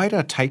 those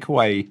wider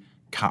takeaway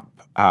cup,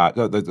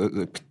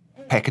 the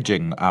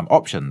packaging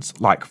options,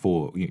 like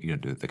for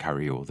the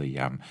curry or the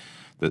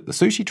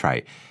sushi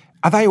tray,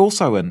 are they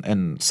also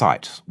in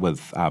sight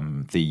with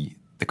the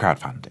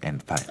crowdfund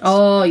and things?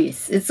 Oh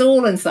yes, it's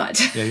all in sight.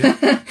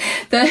 Yeah.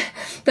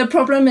 The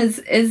problem is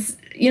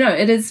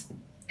it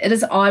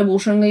is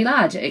eye-wateringly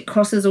large. It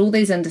crosses all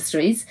these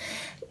industries.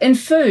 In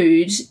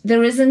food,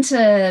 there isn't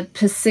a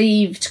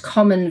perceived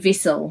common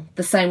vessel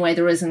the same way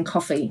there is in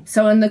coffee.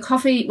 So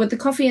with the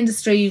coffee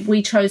industry,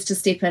 we chose to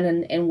step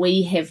in and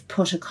we have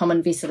put a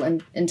common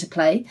vessel into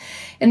play.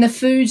 In the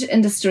food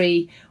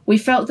industry, we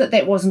felt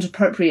that wasn't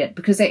appropriate,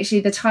 because actually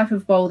the type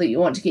of bowl that you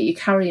want to get your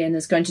curry in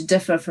is going to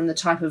differ from the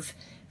type of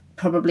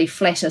probably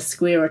flatter,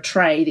 squarer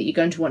tray that you're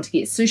going to want to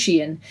get sushi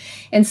in.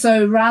 And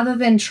so rather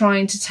than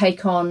trying to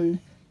take on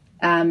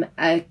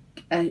a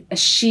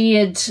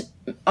shared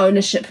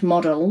ownership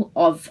model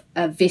of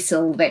a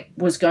vessel that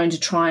was going to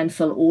try and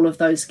fill all of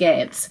those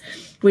gaps,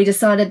 we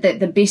decided that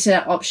the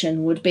better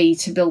option would be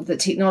to build the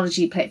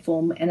technology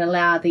platform and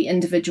allow the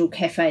individual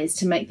cafes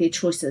to make their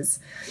choices.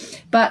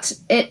 But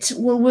it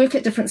will work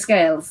at different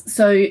scales.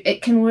 So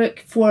it can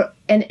work for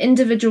an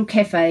individual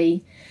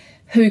cafe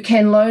who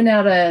can loan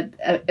out a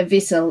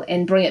vessel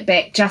and bring it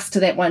back just to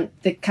that one.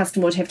 The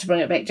customer would have to bring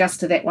it back just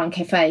to that one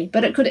cafe.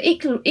 But it could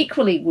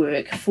equally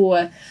work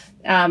for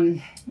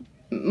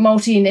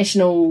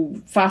multinational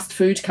fast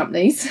food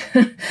companies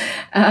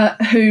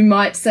who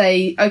might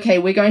say, okay,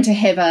 we're going to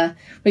have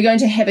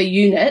a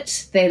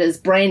unit that is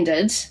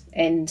branded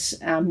and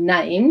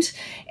named,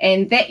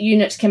 and that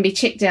unit can be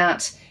checked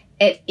out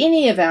at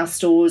any of our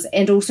stores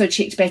and also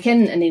checked back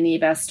in any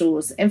of our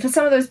stores. And for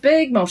some of those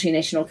big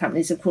multinational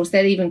companies, of course,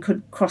 that even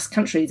could cross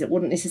countries. It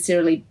wouldn't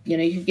necessarily, you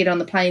could get on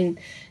the plane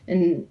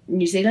in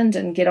New Zealand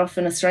and get off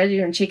in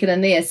Australia and check it in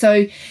there.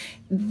 So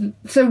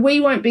we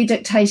won't be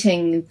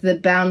dictating the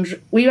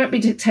boundary. We won't be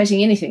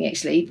dictating anything,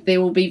 actually. There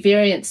will be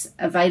variants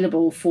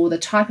available for the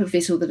type of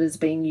vessel that is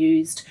being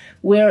used,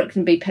 where it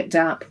can be picked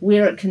up,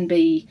 where it can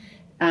be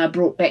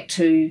brought back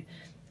to,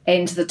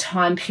 and the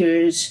time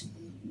period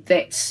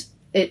that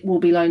it will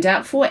be loaned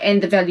out for,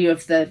 and the value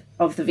of the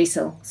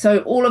vessel.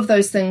 So all of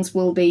those things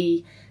will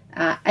be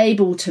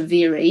able to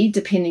vary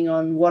depending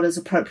on what is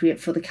appropriate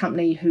for the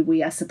company who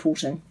we are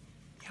supporting.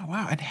 Yeah,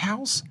 wow. And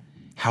how's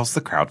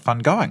the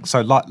crowdfund going?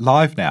 So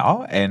live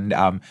now, and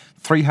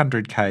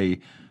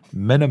 300K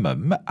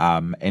minimum,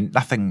 and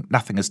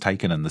nothing is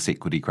taken in this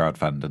equity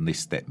crowdfund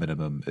unless that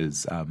minimum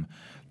is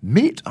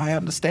met, I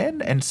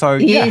understand. And so,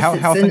 yes,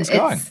 how are things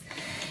going?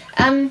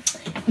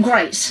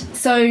 Great.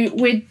 So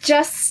we're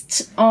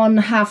just on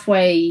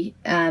halfway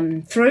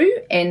through,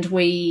 and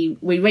we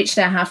reached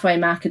our halfway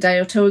mark a day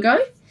or two ago.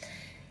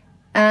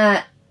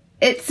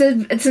 It's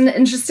an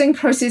interesting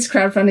process,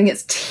 crowdfunding.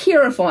 It's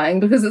terrifying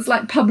because it's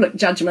like public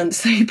judgment.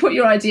 So you put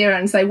your idea out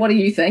and say, what do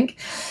you think?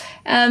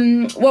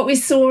 What we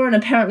saw, and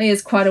apparently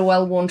is quite a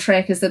well-worn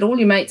track, is that all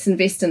your mates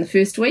invest in the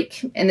first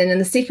week, and then in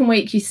the second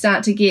week you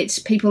start to get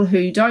people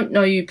who don't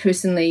know you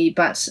personally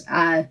but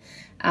are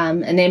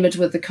enamoured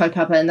with the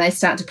kaupapa, and they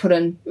start to put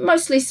in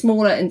mostly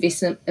smaller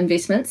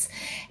investments.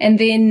 And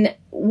then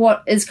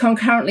what is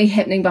concurrently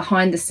happening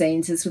behind the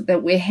scenes is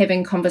that we're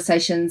having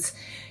conversations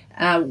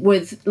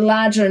with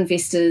larger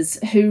investors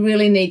who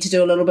really need to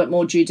do a little bit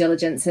more due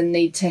diligence and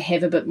need to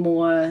have a bit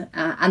more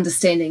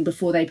understanding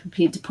before they're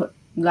prepared to put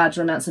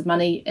larger amounts of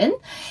money in.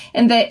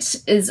 And that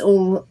is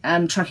all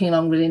trucking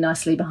along really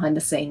nicely behind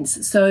the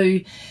scenes. So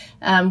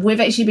we've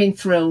actually been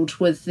thrilled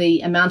with the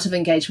amount of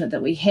engagement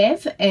that we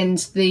have, and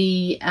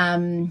the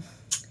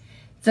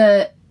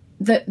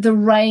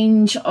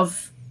range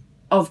of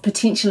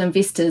potential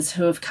investors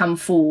who have come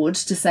forward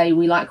to say,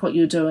 we like what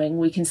you're doing,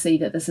 we can see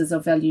that this is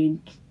of value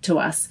to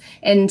us.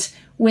 And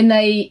when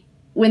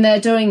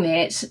they're doing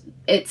that,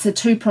 it's a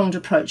two-pronged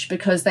approach,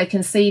 because they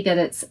can see that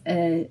it's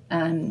a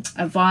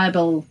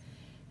viable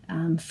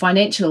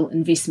financial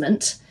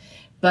investment,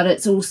 but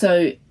it's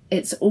also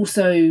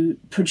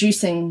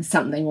producing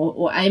something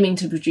or aiming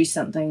to produce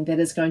something that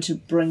is going to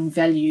bring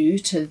value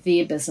to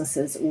their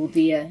businesses or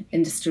their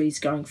industries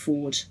going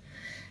forward.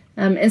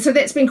 And so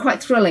that's been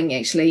quite thrilling,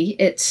 actually.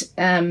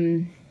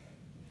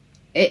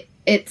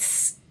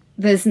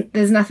 There's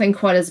nothing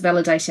quite as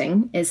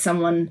validating as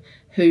someone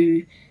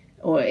who,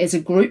 or as a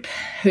group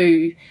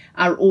who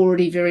are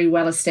already very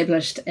well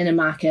established in a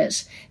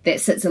market that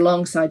sits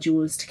alongside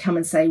yours, to come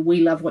and say,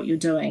 we love what you're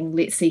doing,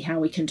 let's see how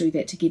we can do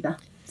that together.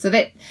 So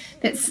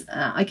that's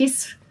I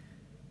guess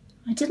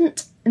I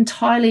didn't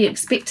entirely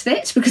expect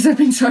that, because I've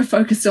been so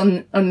focused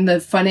on the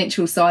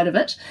financial side of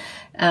it.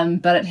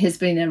 But it has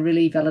been a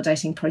really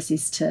validating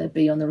process to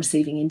be on the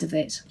receiving end of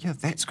that. Yeah,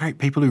 that's great.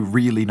 People who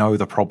really know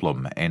the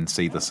problem and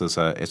see this as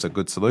a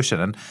good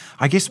solution. And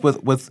I guess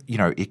with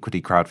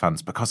equity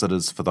crowdfunds, because it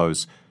is for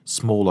those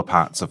smaller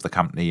parts of the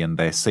company and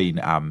they're seen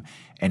and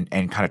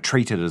kind of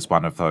treated as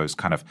one of those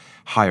kind of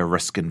higher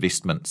risk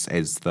investments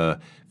as the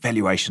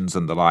valuations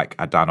and the like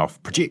are done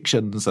off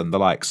projections and the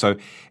like. So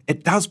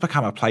it does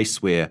become a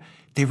place where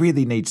there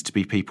really needs to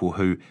be people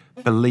who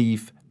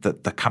believe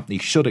that the company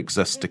should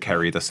exist to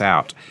carry this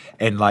out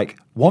and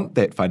want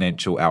that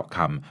financial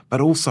outcome,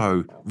 but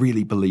also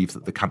really believe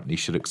that the company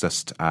should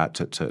exist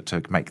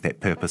to make that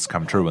purpose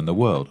come true in the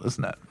world,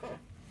 isn't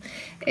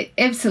it?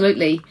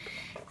 Absolutely.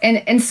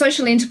 And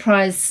social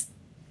enterprise,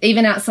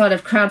 even outside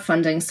of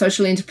crowdfunding,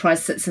 social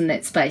enterprise sits in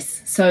that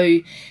space. So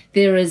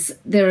there is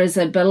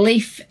a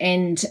belief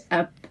and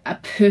a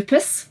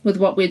purpose with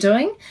what we're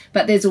doing,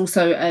 but there's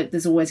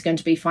always going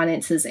to be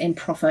finances and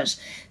profit.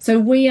 So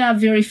we are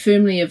very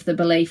firmly of the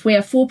belief, we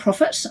are for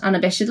profit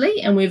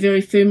unabashedly, and we're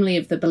very firmly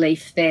of the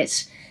belief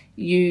that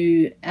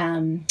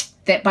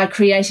that by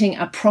creating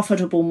a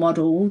profitable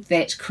model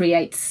that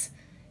creates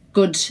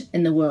good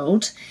in the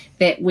world,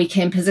 that we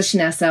can position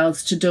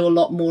ourselves to do a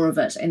lot more of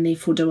it and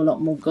therefore do a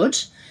lot more good.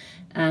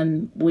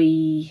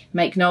 We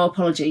make no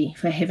apology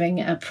for having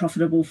a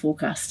profitable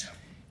forecast.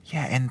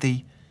 Yeah, and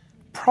the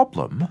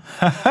problem,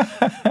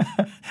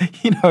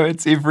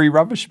 it's every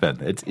rubbish bin,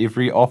 it's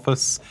every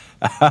office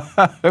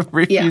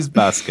refuse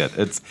basket,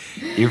 it's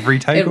every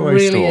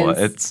takeaway store.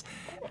 It's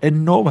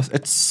enormous.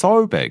 It's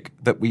so big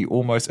that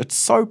it's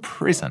so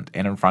present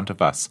and in front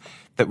of us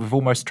that we've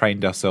almost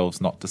trained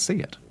ourselves not to see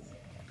it.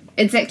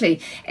 Exactly.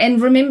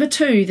 And remember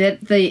too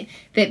that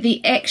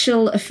the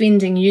actual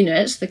offending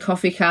unit, the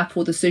coffee cup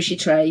or the sushi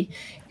tray,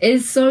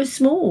 is so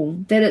small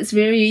that it's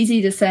very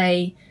easy to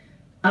say,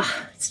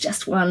 it's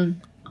just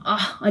one.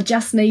 I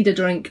just need a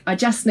drink. I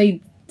just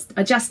need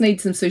some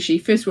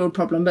sushi. First world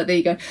problem, but there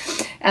you go.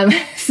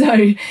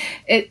 So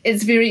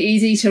it's very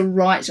easy to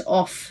write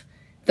off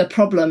the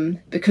problem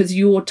because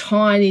your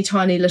tiny,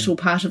 tiny little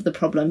part of the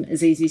problem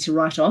is easy to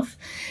write off.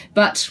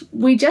 But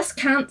we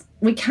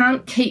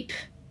can't keep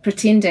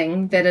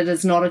pretending that it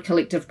is not a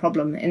collective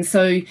problem. And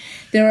so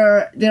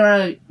there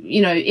are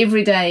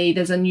every day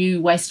there's a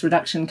new waste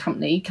reduction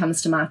company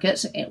comes to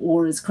market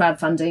or is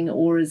crowdfunding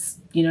or is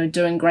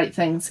doing great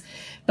things.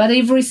 But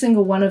every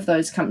single one of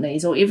those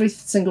companies or every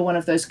single one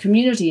of those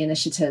community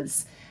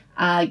initiatives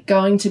are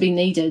going to be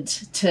needed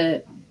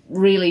to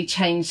really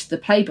change the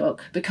playbook,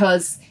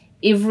 because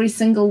every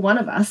single one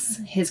of us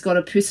has got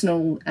a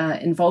personal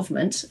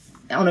involvement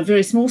on a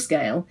very small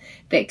scale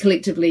that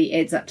collectively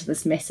adds up to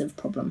this massive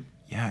problem.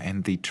 Yeah,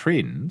 and the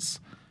trends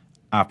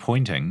are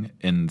pointing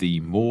in the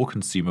more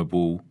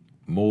consumable,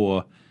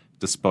 more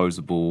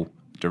disposable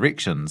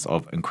directions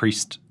of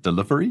increased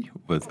delivery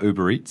with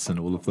Uber Eats and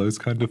all of those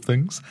kind of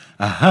things.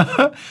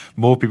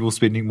 More people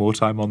spending more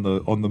time on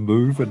the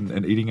move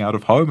and eating out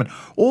of home and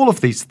all of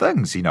these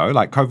things.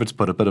 COVID's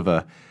put a bit of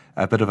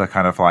a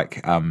kind of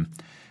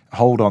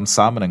hold on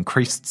some and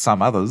increased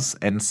some others.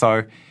 And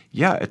so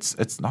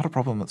it's not a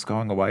problem that's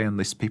going away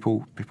unless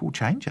people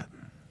change it.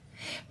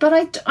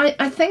 But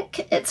I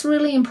think it's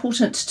really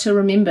important to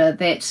remember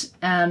that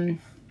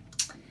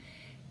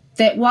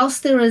that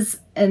whilst there is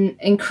an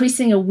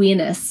increasing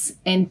awareness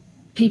and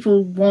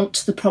people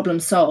want the problem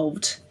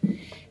solved,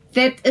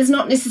 that is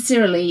not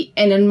necessarily,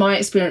 and in my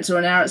experience or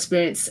in our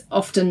experience,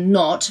 often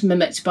not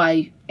mimicked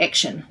by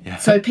action. Yeah.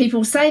 So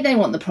people say they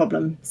want the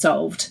problem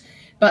solved,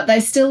 but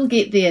they still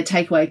get their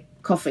takeaway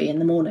coffee in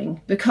the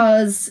morning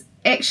because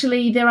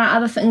actually there are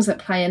other things that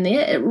play in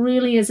there. It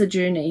really is a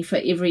journey for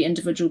every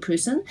individual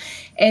person.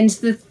 And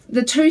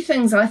the two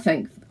things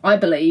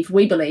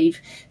we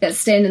believe that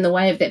stand in the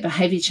way of that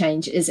behaviour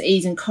change is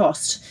ease and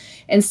cost.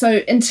 And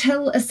so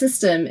until a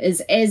system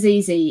is as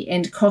easy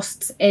and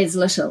costs as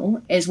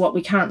little as what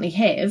we currently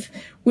have,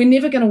 we're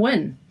never going to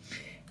win.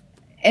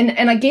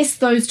 And I guess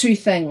those two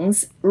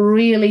things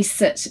really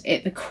sit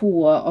at the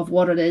core of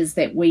what it is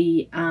that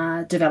we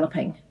are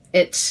developing.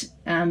 It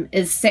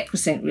is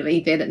sacrosanct, really,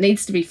 that it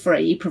needs to be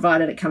free,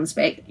 provided it comes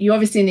back. You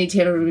obviously need to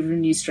have a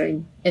revenue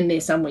stream in there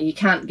somewhere. You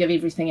can't give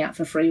everything out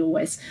for free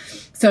always.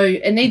 So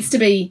it needs to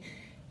be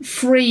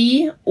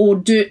free or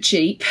dirt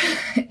cheap,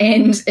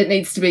 and it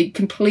needs to be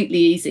completely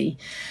easy.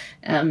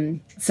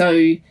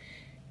 So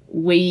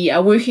we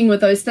are working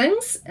with those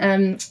things.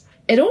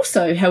 It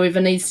also,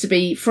 however, needs to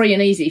be free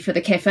and easy for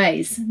the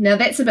cafes. Now,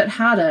 that's a bit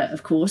harder,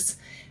 of course,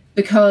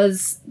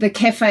 because the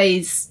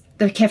cafes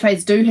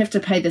do have to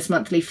pay this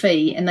monthly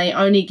fee, and they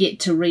only get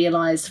to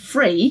realise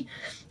free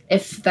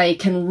if they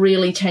can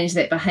really change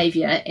that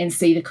behaviour and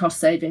see the cost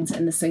savings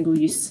in the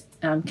single-use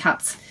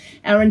cuts.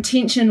 Our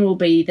intention will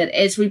be that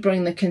as we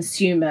bring the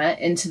consumer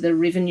into the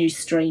revenue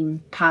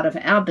stream part of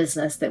our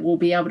business, that we'll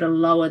be able to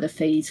lower the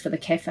fees for the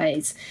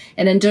cafes.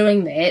 And in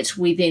doing that,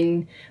 we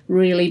then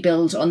really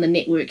build on the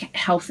network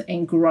health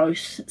and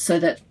growth so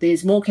that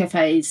there's more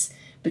cafes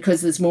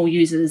because there's more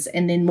users,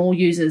 and then more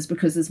users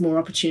because there's more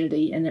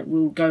opportunity, and it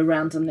will go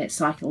round in that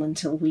cycle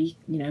until we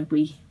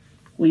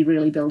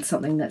really build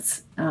something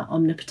that's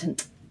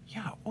omnipotent.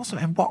 Yeah, awesome.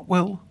 And what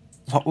will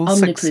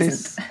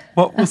success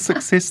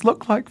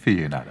look like for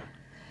you, Nada?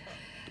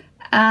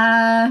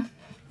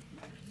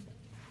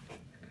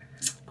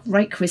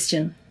 Great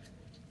question.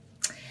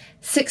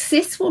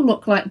 Success will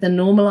look like the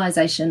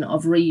normalisation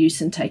of reuse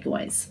and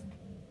takeaways.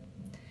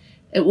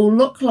 It will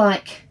look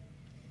like,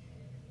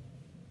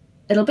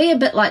 it'll be a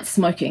bit like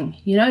smoking.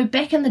 You know,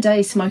 back in the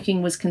day,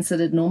 smoking was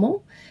considered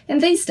normal, and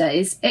these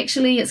days,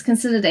 actually, it's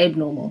considered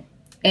abnormal.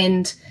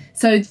 And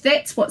so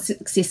that's what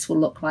success will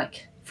look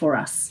like for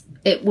us.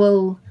 It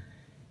will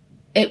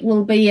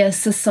be a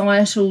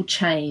societal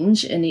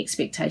change in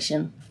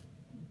expectation.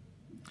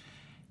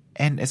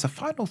 And as a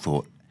final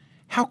thought,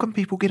 how can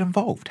people get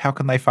involved? How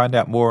can they find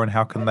out more, and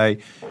how can they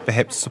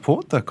perhaps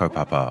support the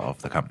kaupapa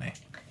of the company?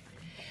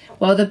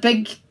 Well, the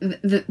big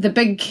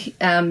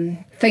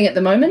thing at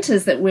the moment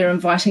is that we're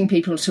inviting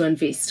people to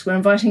invest. We're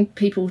inviting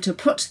people to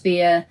put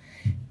their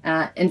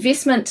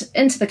investment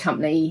into the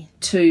company,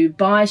 to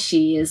buy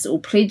shares or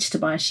pledge to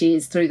buy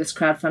shares through this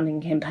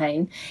crowdfunding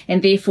campaign,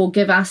 and therefore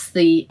give us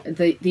the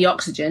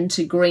oxygen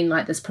to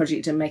greenlight this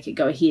project and make it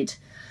go ahead.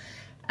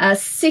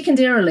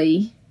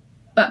 Secondarily,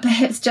 but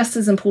perhaps just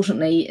as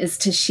importantly, is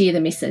to share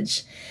the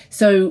message.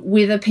 So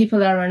whether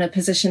people are in a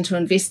position to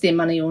invest their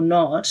money or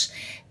not,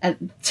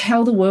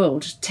 tell the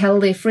world, tell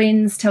their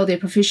friends, tell their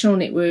professional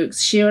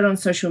networks, share it on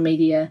social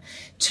media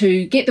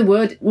to get the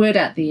word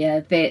out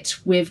there that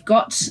we've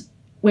got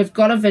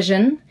a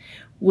vision,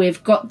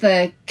 we've got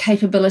the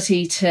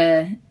capability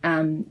to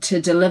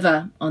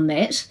deliver on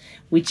that.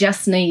 We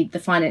just need the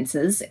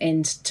finances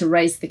and to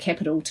raise the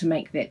capital to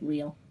make that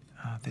real.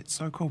 That's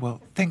so cool.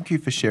 Well, thank you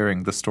for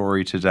sharing the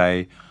story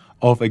today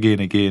of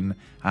Again,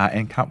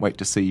 and can't wait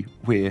to see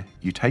where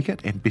you take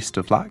it, and best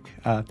of luck.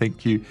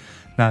 Thank you,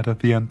 Nada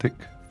Viantic,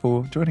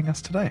 for joining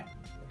us today.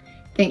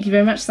 Thank you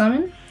very much,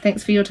 Simon.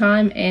 Thanks for your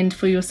time and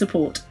for your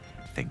support.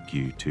 Thank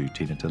you to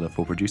Tina Tiller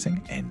for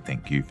producing, and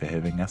thank you for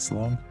having us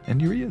along in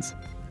your ears.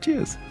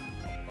 Cheers.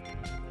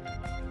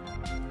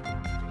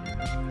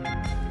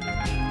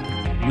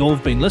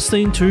 You've been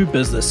listening to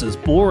Business is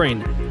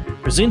Boring,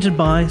 presented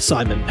by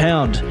Simon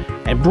Pound,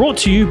 and brought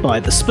to you by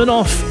The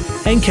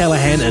Spin-Off and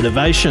Callaghan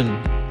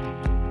Innovation.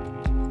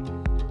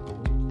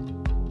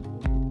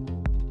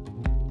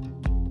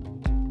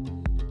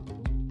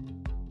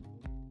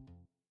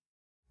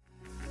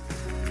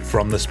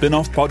 From the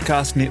Spin-Off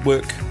Podcast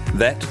Network,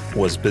 that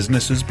was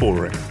Business is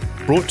Boring,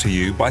 brought to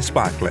you by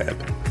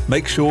SparkLab.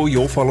 Make sure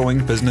you're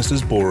following Business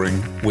is Boring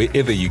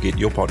wherever you get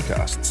your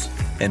podcasts.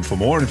 And for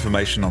more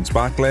information on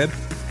SparkLab,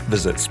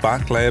 visit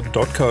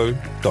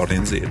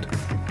sparklab.co.nz.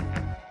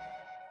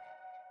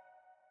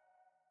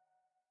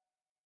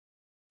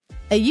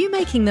 Are you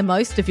making the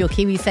most of your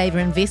KiwiSaver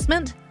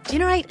investment?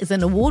 Generate is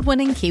an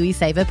award-winning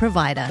KiwiSaver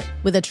provider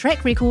with a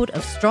track record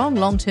of strong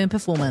long-term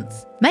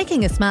performance.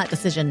 Making a smart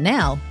decision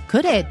now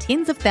could add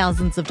tens of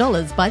thousands of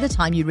dollars by the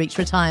time you reach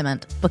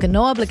retirement. Book a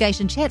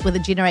no-obligation chat with a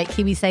Generate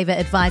KiwiSaver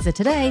advisor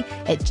today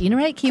at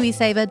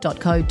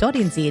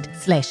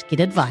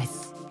generatekiwisaver.co.nz/get-advice.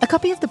 A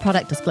copy of the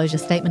product disclosure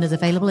statement is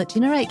available at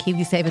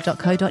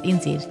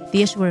generatekiwisaver.co.nz.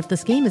 The issuer of the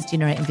scheme is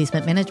Generate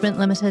Investment Management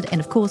Limited, and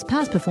of course,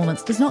 past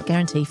performance does not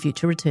guarantee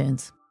future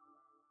returns.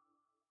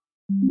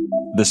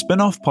 The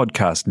Spin-Off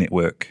Podcast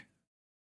Network.